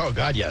to? Oh,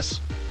 God, yes.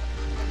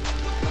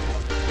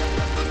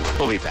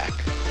 We'll be back.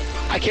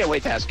 I can't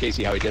wait to ask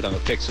Casey how he did on the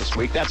picks this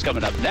week. That's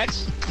coming up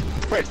next.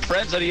 We're at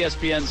Friends on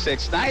ESPN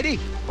 690.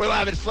 We're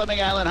live at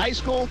Fleming Island High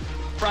School.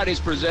 Friday's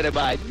presented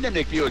by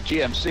Nimnick Buick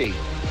GMC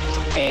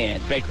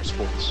and Baker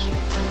Sports.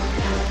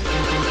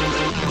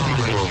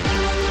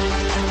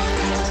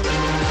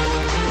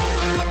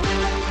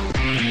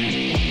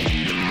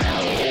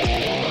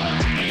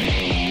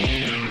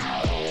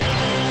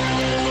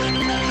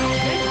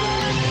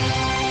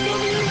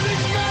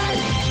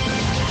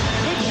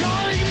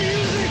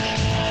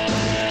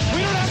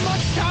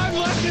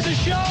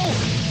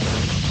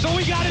 So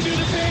we got to do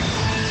the picks.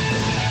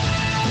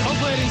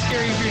 Hopefully I didn't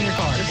scare you if you're in your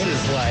car. This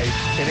is like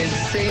an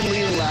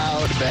insanely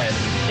loud bet.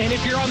 And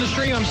if you're on the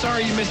stream, I'm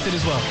sorry you missed it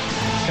as well.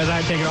 Because I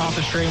had to take it off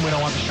the stream. We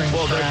don't want the stream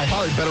Well, to they're crash.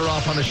 probably better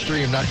off on the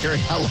stream not hearing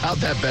how loud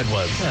that bet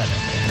was.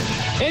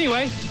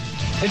 Anyway,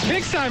 it's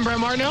picks time, Brent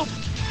Martineau.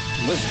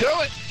 Let's do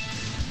it.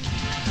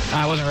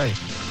 I wasn't ready.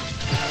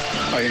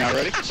 Oh, you're not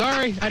ready?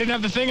 Sorry, I didn't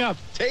have the thing up.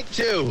 Take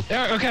 2.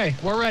 There, okay,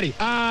 we're ready.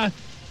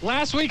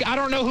 Last week, I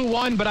don't know who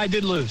won, but I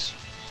did lose.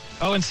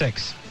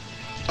 0-6.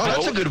 Oh,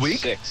 that's a good week.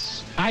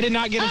 6. I did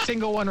not get a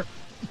single one.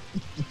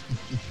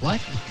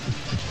 What?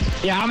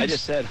 Yeah, I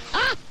just said,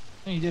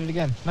 You did it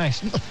again.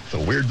 Nice. It's a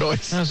weird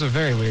noise. That was a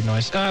very weird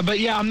noise. But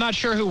yeah, I'm not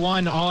sure who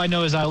won. All I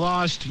know is I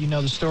lost. You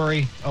know the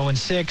story.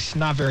 0-6.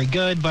 Not very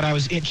good, but I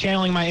was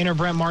channeling my inner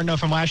Brent Martineau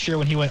from last year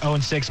when he went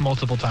 0-6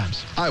 multiple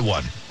times. I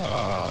won.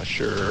 oh,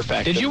 sure.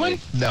 Back Did to you me. win?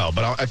 No,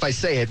 but if I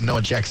say it and no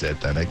one checks it,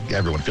 then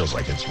everyone feels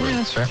like it's Yeah, real.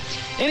 that's fair.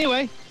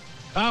 Anyway,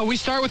 we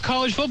start with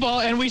college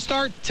football, and we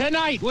start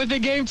tonight with the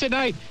game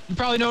tonight. You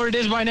probably know what it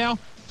is by now.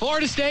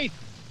 Florida State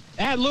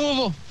at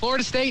Louisville.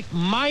 Florida State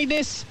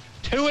minus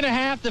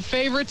 2.5, the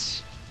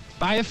favorites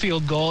by a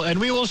field goal. And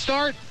we will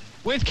start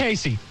with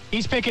Casey.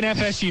 He's picking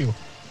FSU.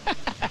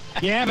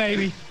 Yeah,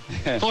 baby.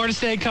 Florida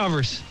State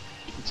covers.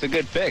 It's a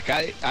good pick.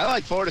 I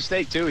like Florida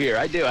State, too, here.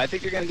 I do. I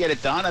think you're going to get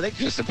it done. I think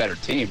it's just a better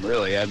team,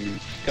 really. I mean,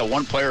 got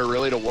one player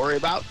really to worry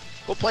about.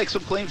 We'll play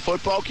some clean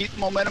football, keep the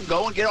momentum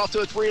going, get off to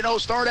a 3-0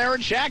 start.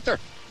 Aaron Schachter.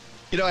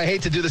 You know, I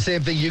hate to do the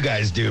same thing you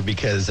guys do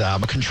because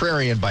I'm a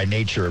contrarian by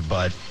nature,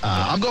 but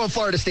I'm going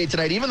Florida State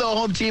tonight. Even though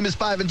home team is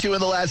 5-2 in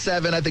the last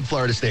 7, I think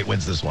Florida State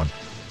wins this one.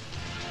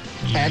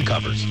 And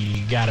covers.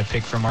 You got a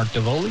pick from Mark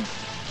Davoli?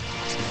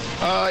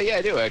 Yeah,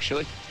 I do,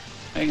 actually.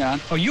 Hang on.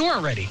 Oh, you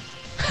aren't ready.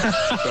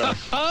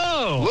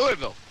 Oh.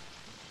 Louisville.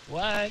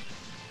 What?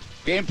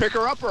 Game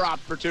picker-upper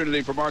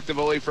opportunity for Mark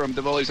Davoli from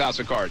Davoli's House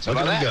of Cards. How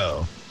Look about at him that?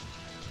 go.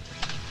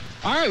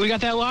 All right, we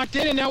got that locked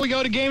in, and now we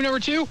go to game number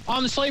 2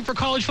 on the slate for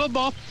college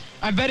football.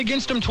 I bet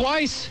against them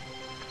twice,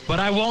 but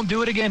I won't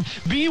do it again.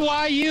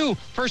 BYU,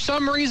 for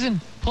some reason,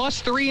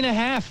 plus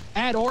 3.5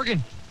 at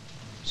Oregon.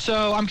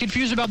 So I'm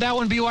confused about that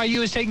one.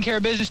 BYU is taking care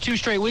of business 2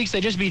 straight weeks.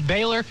 They just beat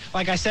Baylor.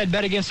 Like I said,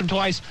 bet against them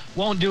twice.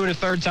 Won't do it a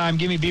third time.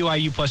 Give me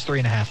BYU plus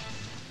 3.5.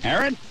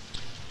 Aaron?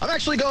 I'm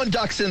actually going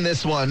Ducks in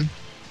this one.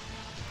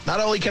 Not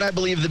only can I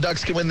believe the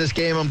Ducks can win this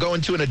game, I'm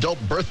going to an adult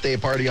birthday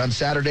party on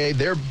Saturday.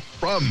 Their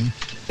from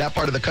that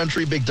part of the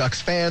country, big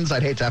Ducks fans.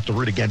 I'd hate to have to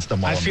root against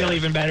them while I I'm feel there.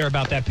 even better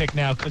about that pick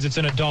now because it's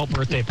an adult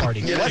birthday party.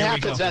 Yeah, What Here we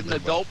happens go. at an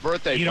adult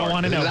birthday You don't party?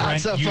 want to know,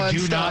 Lots Brent. of You fun do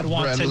stuff, not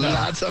want Brent. to know.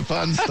 Lots of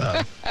fun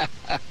stuff.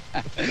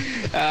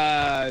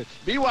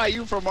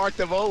 BYU for Mark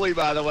Davoli,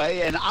 by the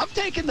way, and I'm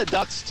taking the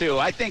Ducks too.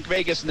 I think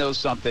Vegas knows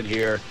something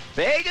here.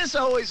 Vegas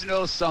always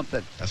knows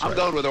something. That's I'm right.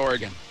 going with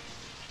Oregon.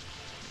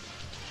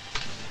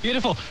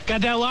 Beautiful.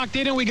 Got that locked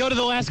in, and we go to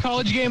the last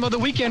college game of the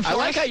weekend for I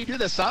like us. how you do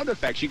the sound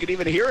effects. You can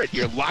even hear it.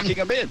 You're locking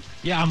them in.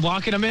 Yeah, I'm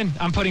locking them in.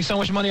 I'm putting so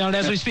much money on it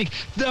as we speak.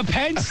 The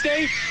Penn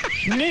State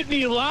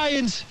Nittany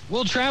Lions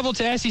will travel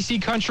to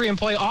SEC country and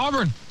play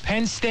Auburn.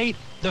 Penn State,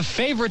 the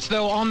favorites,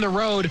 though, on the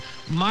road,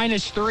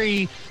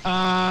 -3.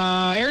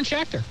 Aaron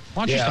Schachter,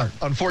 why don't you start?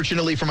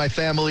 Unfortunately for my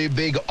family,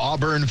 big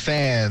Auburn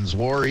fans,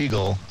 War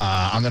Eagle.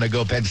 I'm going to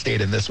go Penn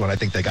State in this one. I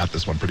think they got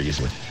this one pretty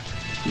easily.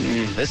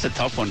 This is a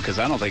tough one because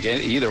I don't think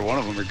either one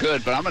of them are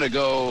good, but I'm going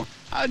to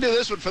I'll do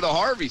this one for the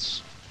Harveys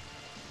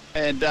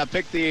and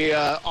pick the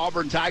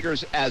Auburn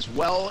Tigers as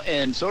well,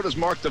 and so does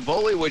Mark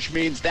Davoli, which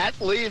means that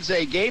leaves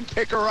a game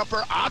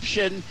picker-upper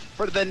option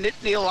for the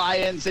Nittany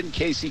Lions and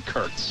Casey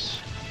Kurtz.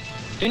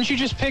 Didn't you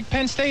just pick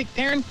Penn State,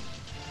 Aaron?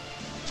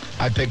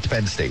 I picked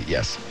Penn State,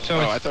 yes. So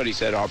I thought he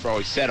said Auburn. Oh,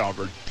 he said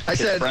Auburn. I His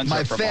said friends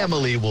my are from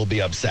family will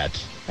be upset.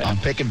 I'm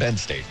picking Penn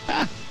State.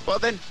 Auburn. Well,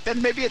 then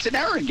maybe it's an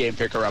Aaron game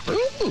picker-upper.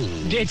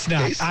 it's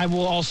not. Case? I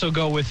will also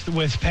go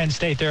with Penn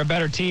State. They're a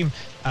better team.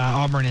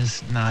 Auburn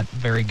is not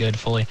very good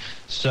fully.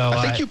 So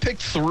I think you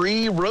picked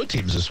 3 road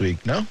teams this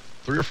week, no?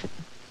 3 or 4?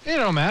 it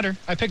don't matter.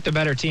 I picked a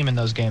better team in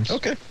those games.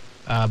 Okay.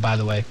 By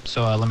the way.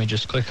 So let me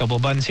just click a couple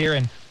of buttons here,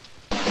 and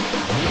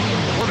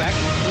we're back.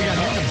 We got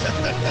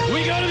news.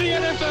 We go to the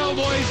NFL,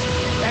 boys,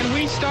 and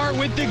we start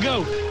with the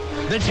GOAT.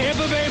 The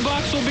Tampa Bay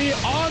Bucks will be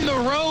on the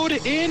road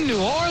in New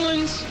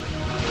Orleans.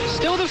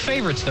 Still the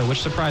favorites, though,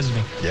 which surprises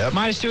me. Yep.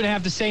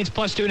 -2.5 the Saints,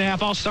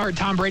 +2.5. I'll start.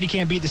 Tom Brady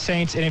can't beat the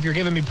Saints, and if you're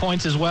giving me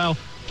points as well,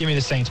 give me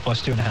the Saints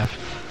 +2.5.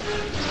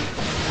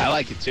 I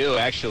like it too,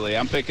 actually.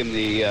 I'm picking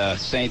the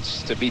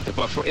Saints to beat the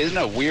Bucks. Isn't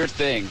it a weird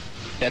thing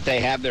that they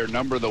have their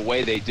number the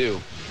way they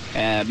do?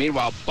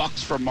 Meanwhile,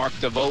 Bucks for Mark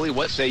Davoli.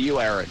 What say you,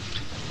 Aaron?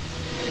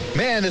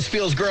 Man, this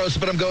feels gross,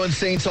 but I'm going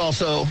Saints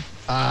also.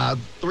 The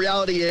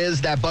reality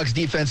is that Bucks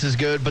defense is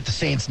good, but the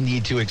Saints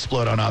need to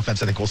explode on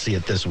offense. I think we'll see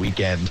it this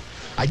weekend.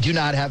 I do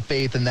not have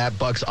faith in that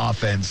Bucks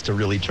offense to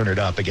really turn it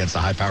up against the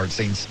high-powered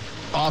Saints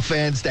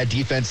offense. That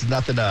defense is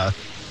nothing to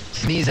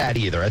sneeze at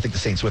either. I think the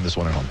Saints win this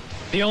one at home.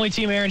 The only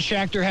team Aaron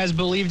Schachter has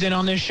believed in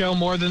on this show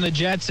more than the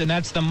Jets, and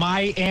that's the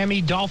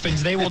Miami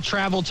Dolphins. They will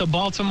travel to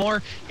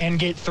Baltimore and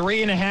get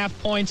 3.5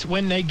 points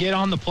when they get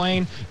on the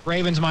plane.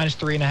 Ravens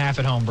 -3.5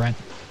 at home, Brent.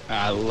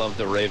 I love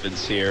the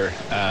Ravens here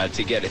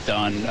to get it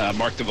done.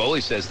 Mark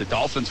Davoli says the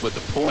Dolphins with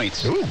the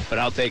points, Ooh. but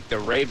I'll take the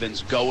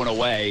Ravens going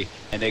away,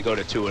 and they go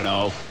to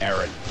 2-0.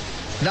 Aaron.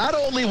 Not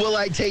only will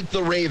I take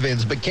the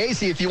Ravens, but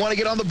Casey, if you want to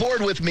get on the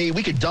board with me,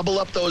 we could double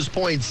up those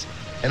points,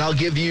 and I'll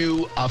give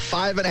you a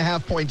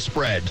 5.5 point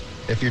spread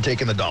if you're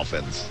taking the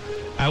Dolphins.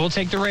 I will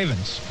take the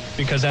Ravens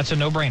because that's a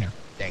no-brainer.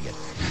 Dang it.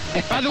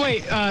 By the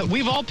way,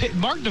 we've all picked.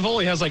 Mark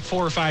Davoli has like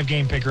 4 or 5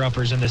 game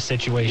picker-uppers in this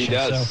situation. He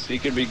does. So. He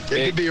could be It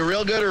big. could be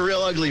real good or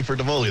real ugly for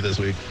Davoli this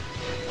week.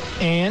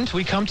 And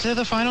we come to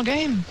the final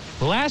game.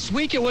 Last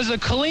week, it was a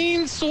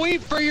clean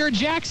sweep for your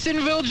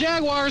Jacksonville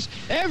Jaguars.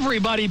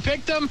 Everybody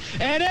picked them,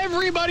 and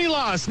everybody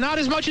lost. Not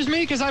as much as me,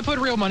 because I put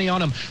real money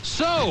on them.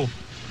 So,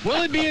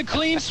 will it be a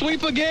clean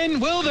sweep again?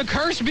 Will the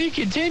curse be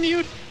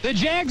continued? The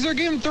Jags are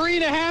giving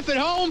 3.5 at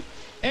home,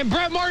 and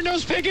Brett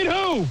Martineau's picking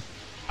who?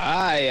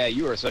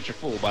 You are such a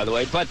fool, by the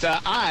way. But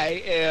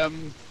I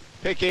am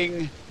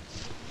picking.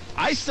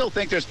 I still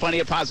think there's plenty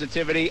of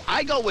positivity.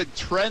 I go with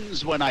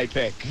trends when I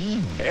pick.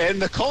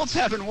 And the Colts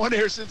haven't won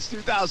here since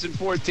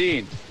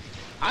 2014.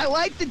 I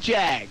like the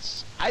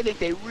Jags. I think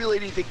they really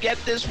need to get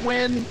this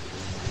win.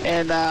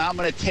 And I'm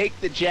going to take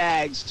the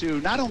Jags to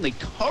not only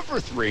cover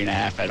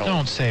 3.5 at home,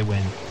 Don't say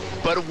win.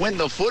 but win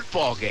the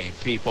football game,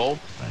 people.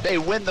 They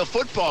win the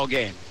football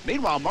game.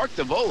 Meanwhile, Mark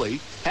Davoli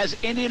has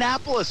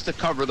Indianapolis to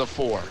cover the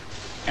 4.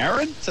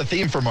 Aaron? It's a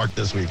theme for Mark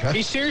this week, huh?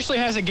 He seriously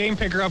has a game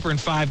picker-upper in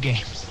 5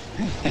 games.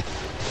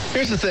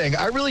 Here's the thing.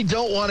 I really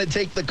don't want to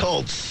take the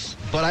Colts,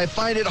 but I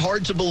find it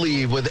hard to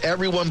believe with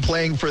everyone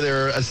playing for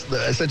their,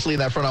 essentially in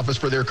that front office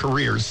for their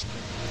careers,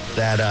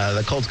 that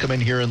the Colts come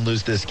in here and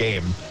lose this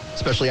game,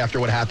 especially after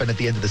what happened at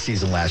the end of the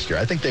season last year.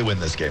 I think they win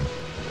this game.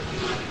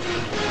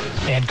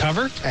 And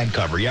cover? And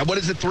cover. Yeah, what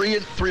is it, 3 or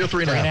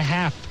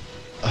 3.5?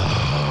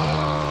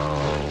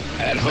 3.5.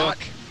 At hook.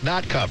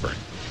 Not cover.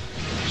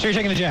 So you're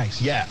taking the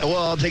Jags? Yeah,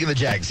 well, I'm taking the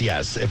Jags,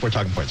 yes, if we're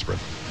talking point spread.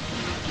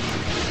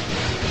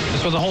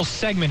 That's what the whole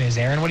segment is,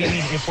 Aaron. What do you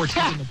mean if we're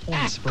taking the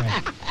point spread?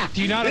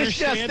 Do you not This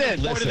just understand the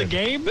in. point of the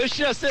game? This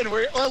just in.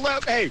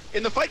 Hey,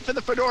 in the fight for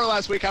the Fedora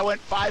last week, I went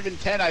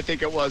 5-10, I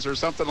think it was, or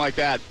something like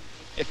that.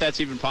 If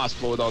that's even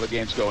possible with all the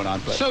games going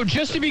on. But So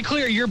just to be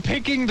clear, you're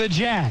picking the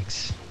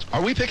Jags.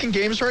 Are we picking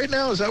games right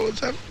now? Is that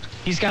what's happening?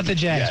 He's got the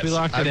Jags. Yes, We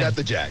locked it I've in. got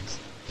the Jags.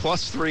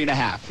 plus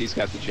 3.5, he's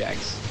got the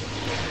Jags.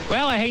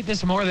 Well, I hate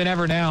this more than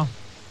ever now.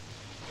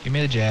 Give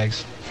me the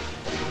Jags.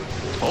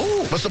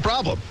 Oh, what's the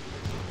problem?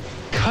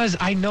 Because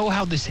I know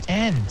how this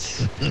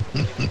ends.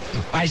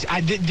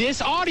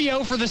 This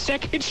audio for the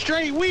second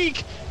straight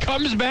week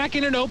comes back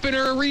in an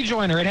opener or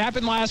rejoiner. It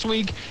happened last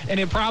week, and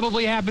it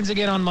probably happens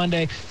again on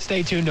Monday.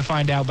 Stay tuned to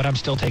find out, but I'm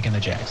still taking the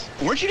Jags.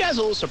 Weren't you guys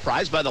a little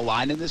surprised by the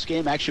line in this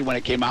game? Actually, when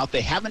it came out,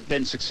 they haven't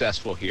been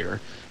successful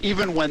here,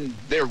 even when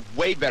they're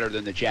way better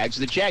than the Jags.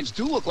 The Jags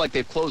do look like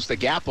they've closed the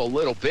gap a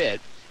little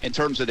bit in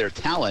terms of their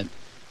talent,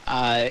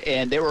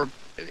 and they were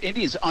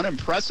Indy's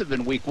unimpressive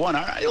in week one.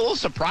 I'm a little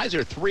surprised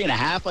they're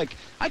 3.5. Like,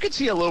 I could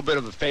see a little bit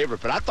of a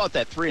favorite, but I thought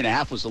that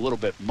 3.5 was a little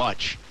bit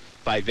much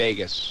by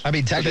Vegas. I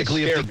mean,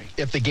 technically,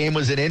 if the game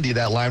was in Indy,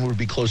 that line would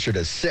be closer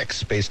to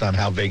 6 based on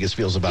how Vegas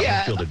feels about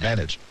home field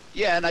advantage.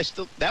 Yeah, and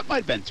that might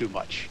have been too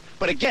much.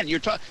 But again, you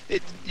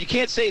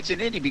can't say it's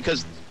in Indy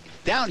because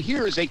down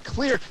here is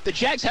the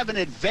Jags have an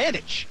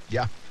advantage.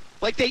 Yeah.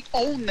 Like, they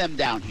own them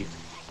down here.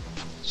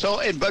 So,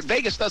 but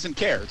Vegas doesn't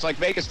care. It's like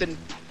Vegas didn't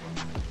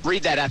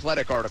read that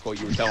Athletic article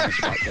you were telling us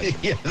about.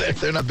 Yeah,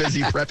 they're not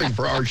busy prepping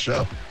for our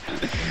show.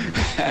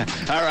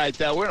 All right,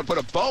 we're going to put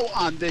a bow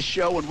on this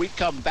show when we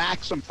come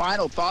back. Some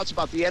final thoughts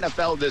about the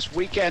NFL this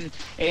weekend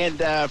and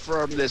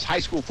from this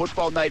high school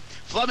football night.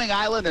 Fleming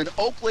Island and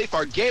Oakleaf,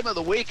 our game of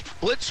the week.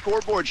 Blitz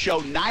Scoreboard Show,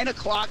 9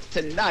 o'clock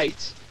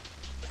tonight.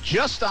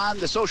 Just on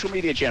the social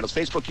media channels,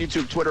 Facebook,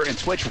 YouTube, Twitter, and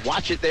Twitch.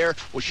 Watch it there.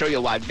 We'll show you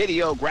live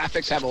video,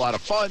 graphics, have a lot of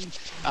fun.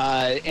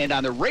 And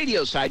on the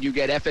radio side, you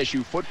get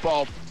FSU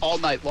football all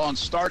night long,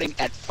 starting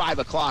at 5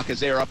 o'clock as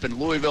they're up in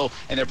Louisville,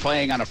 and they're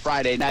playing on a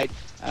Friday night.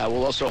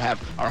 We'll also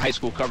have our high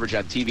school coverage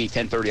on TV,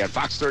 10:30 on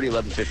Fox 30,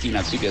 11:15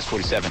 on CBS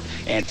 47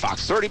 and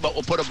Fox 30. But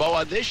we'll put a bow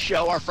on this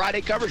show, our Friday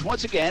coverage,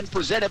 once again,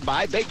 presented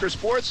by Baker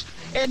Sports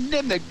and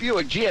Nimnick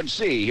Buick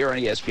GMC here on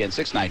ESPN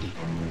 690.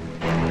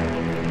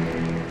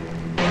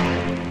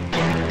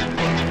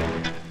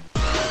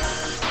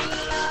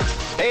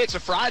 Hey, it's a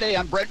Friday.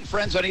 I'm Brent and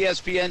Friends on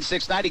ESPN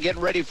 690,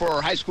 getting ready for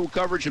our high school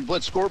coverage and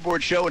Blitz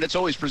Scoreboard Show, and it's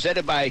always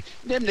presented by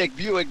Nimnick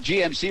Buick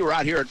GMC. We're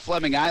out here at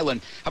Fleming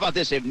Island. How about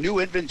this? They have new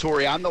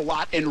inventory on the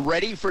lot and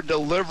ready for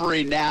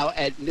delivery now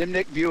at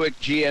Nimnick Buick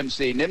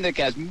GMC. Nimnick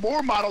has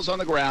more models on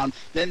the ground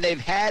than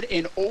they've had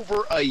in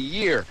over a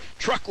year.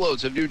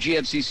 Truckloads of new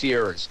GMC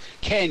Sierras,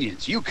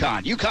 Canyons,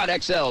 Yukon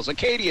XLs,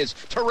 Acadias,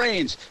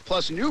 Terrains,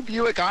 plus new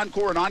Buick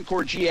Encore and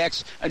Encore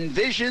GX,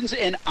 Envisions,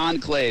 and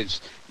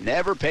Enclaves.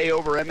 Never pay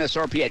over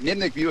MSRP at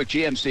Nimnick Buick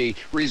GMC.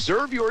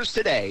 Reserve yours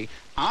today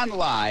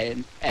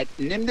online at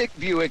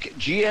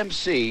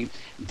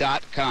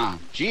nimnickbuickgmc.com.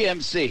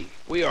 GMC,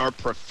 we are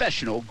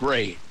professional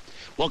grade.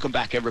 Welcome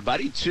back,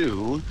 everybody,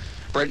 to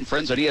Brent and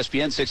Friends on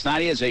ESPN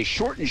 690 is a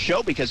shortened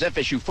show because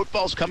FSU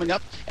football's coming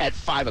up at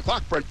 5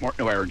 o'clock. Brent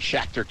Martineau, Aaron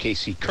Schachter,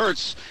 Casey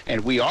Kurtz,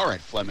 and we are at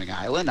Fleming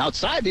Island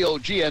outside the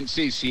old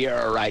GMC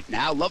Sierra right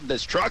now. Love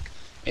this truck.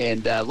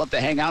 And love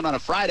to hang out on a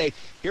Friday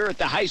here at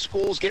the high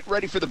schools. Get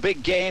ready for the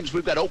big games.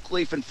 We've got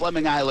Oakleaf and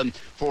Fleming Island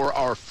for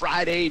our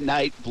Friday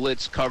night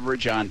Blitz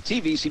coverage on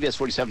TV, CBS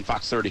 47,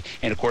 Fox 30,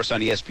 and, of course,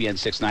 on ESPN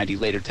 690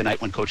 later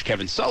tonight when Coach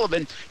Kevin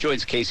Sullivan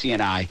joins Casey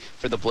and I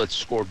for the Blitz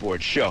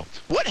Scoreboard Show.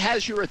 What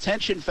has your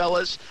attention,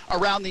 fellas,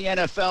 around the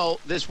NFL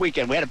this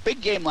weekend? We had a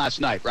big game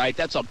last night, right?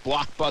 That's a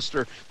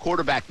blockbuster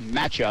quarterback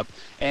matchup,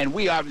 and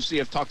we obviously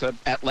have talked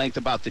at length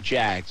about the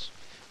Jags.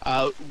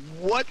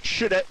 What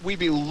should we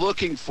be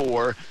looking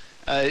for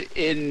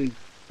in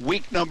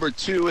week number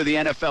 2 of the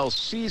NFL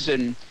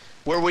season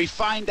where we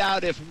find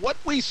out if what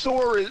we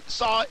saw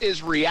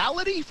is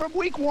reality from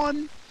week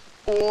 1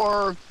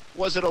 or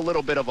was it a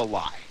little bit of a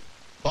lie?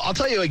 Well, I'll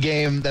tell you a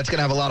game that's going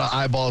to have a lot of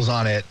eyeballs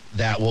on it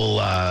that will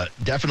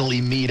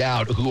definitely mete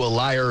out who a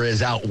liar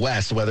is out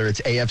west, whether it's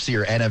AFC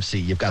or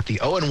NFC. You've got the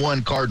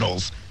 0-1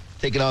 Cardinals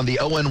taking on the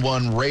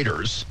 0-1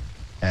 Raiders.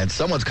 And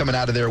someone's coming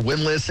out of there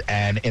winless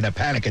and in a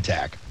panic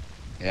attack.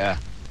 Yeah.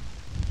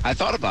 I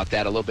thought about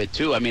that a little bit,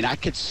 too. I mean, I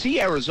could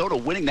see Arizona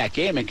winning that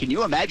game. And can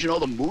you imagine all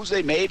the moves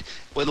they made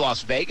with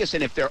Las Vegas?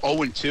 And if they're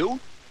 0-2,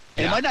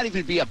 and it might not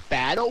even be a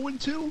bad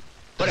 0-2,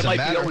 but it might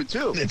be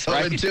 0-2. It's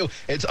right? 0-2.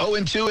 It's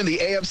 0-2 in the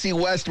AFC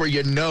West where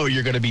you know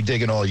you're going to be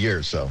digging all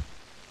year, so.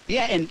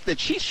 Yeah, and the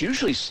Chiefs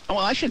usually, well,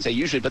 I shouldn't say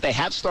usually, but they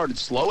have started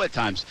slow at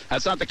times.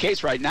 That's not the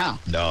case right now.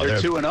 No, they're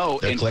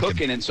 2-0 and clicking.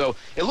 cooking. And so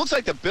it looks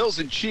like the Bills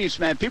and Chiefs,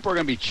 man, people are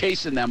going to be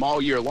chasing them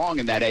all year long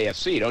in that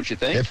AFC, don't you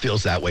think? It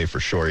feels that way for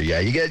sure, yeah.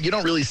 You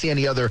don't really see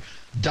any other,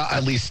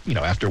 at least,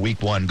 after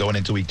week 1, going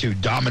into week 2,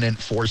 dominant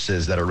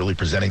forces that are really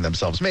presenting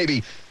themselves.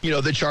 Maybe,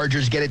 the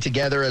Chargers get it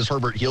together as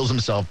Herbert heals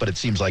himself, but it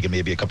seems like it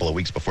may be a couple of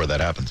weeks before that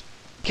happens.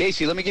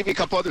 Casey, let me give you a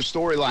couple other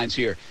storylines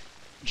here.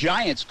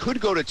 Giants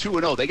could go to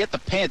 2-0. They get the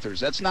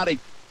Panthers. That's not an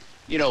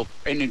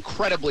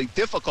incredibly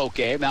difficult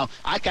game. Now,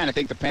 I kind of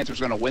think the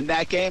Panthers are going to win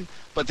that game,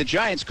 but the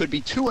Giants could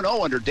be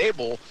 2-0 under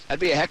Dable.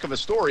 That'd be a heck of a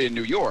story in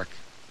New York.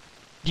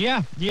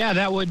 Yeah,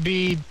 that would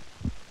be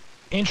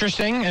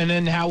interesting. And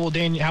then how will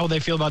they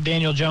feel about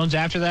Daniel Jones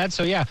after that?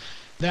 So, yeah,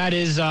 that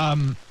is a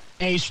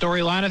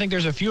storyline. I think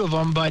there's a few of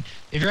them, but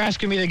if you're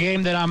asking me the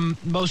game that I'm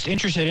most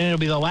interested in, it'll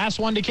be the last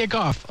one to kick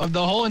off of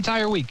the whole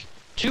entire week.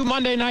 2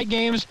 Monday night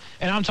games,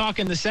 and I'm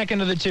talking the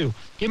second of the two.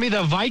 Give me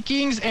the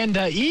Vikings and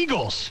the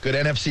Eagles. Good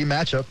NFC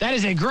matchup. That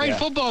is a great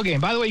football game.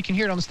 By the way, you can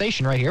hear it on the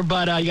station right here,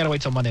 but you got to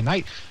wait till Monday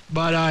night.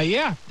 But,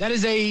 that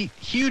is a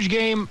huge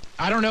game.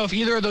 I don't know if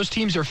either of those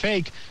teams are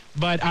fake,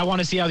 but I want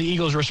to see how the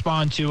Eagles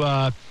respond to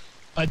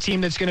a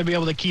team that's going to be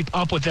able to keep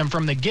up with them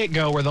from the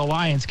get-go where the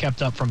Lions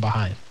kept up from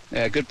behind.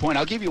 Yeah, good point.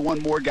 I'll give you one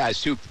more,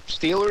 guys, too.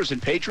 Steelers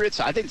and Patriots.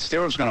 I think the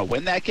Steelers are going to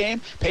win that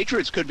game.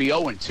 Patriots could be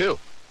 0-2.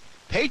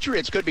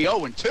 Patriots could be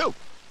 0-2.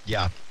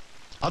 Yeah.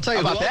 I'll tell you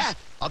How about who else, that?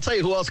 I'll tell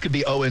you who else could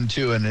be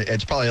 0-2, and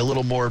it's probably a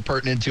little more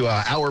pertinent to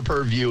our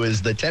purview,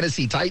 is the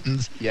Tennessee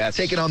Titans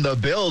taking on the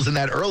Bills in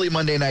that early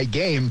Monday night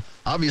game.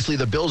 Obviously,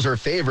 the Bills are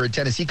favored.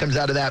 Tennessee comes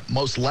out of that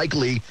most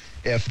likely,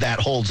 if that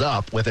holds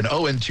up, with an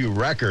 0-2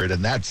 record,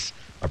 and that's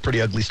a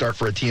pretty ugly start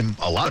for a team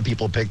a lot of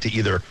people pick to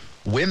either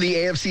win the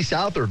AFC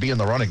South or be in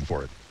the running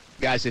for it.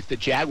 Guys, if the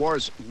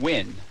Jaguars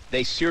win,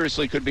 they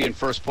seriously could be in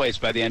first place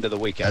by the end of the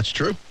weekend. That's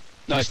true.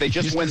 No, if they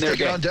just win their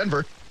game. on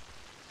Denver.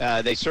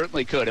 They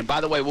certainly could. And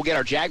by the way, we'll get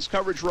our Jags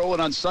coverage rolling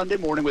on Sunday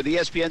morning with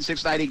ESPN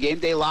 690 Game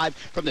Day Live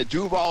from the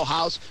Duval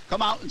House.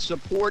 Come out and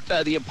support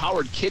the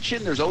Empowered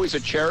Kitchen. There's always a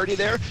charity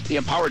there. The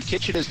Empowered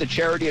Kitchen is the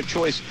charity of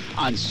choice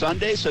on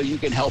Sunday, so you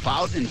can help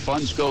out and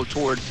funds go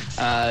toward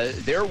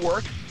their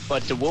work.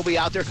 But we'll be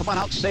out there. Come on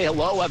out and say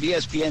hello. We'll have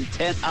ESPN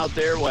tent out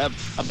there. We'll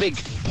have a big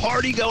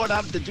party going on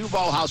at the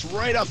Duval House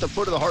right off the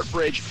foot of the Hart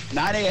Bridge,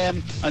 9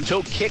 a.m.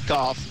 until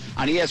kickoff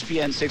on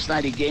ESPN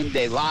 690 Game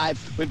Day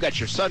Live. We've got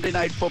your Sunday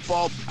Night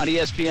Football on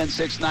ESPN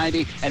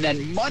 690. And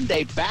then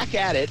Monday, back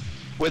at it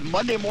with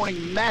Monday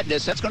Morning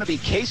Madness. That's going to be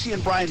Casey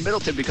and Brian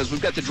Middleton because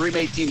we've got the Dream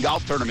 18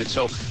 golf tournament.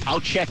 So I'll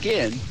check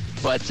in.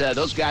 But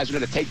those guys are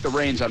going to take the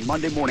reins on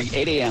Monday morning,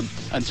 8 a.m.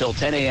 until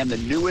 10 a.m., the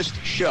newest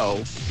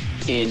show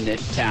in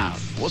town.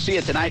 We'll see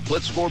you tonight.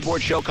 Blitz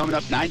Scoreboard Show coming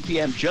up 9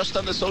 p.m. just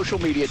on the social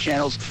media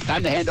channels.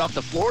 Time to hand off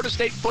to Florida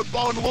State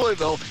football in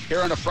Louisville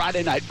here on a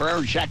Friday night. For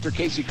Aaron Schachter,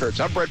 Casey Kurtz,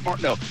 I'm Brett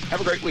Martineau.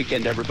 Have a great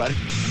weekend, everybody.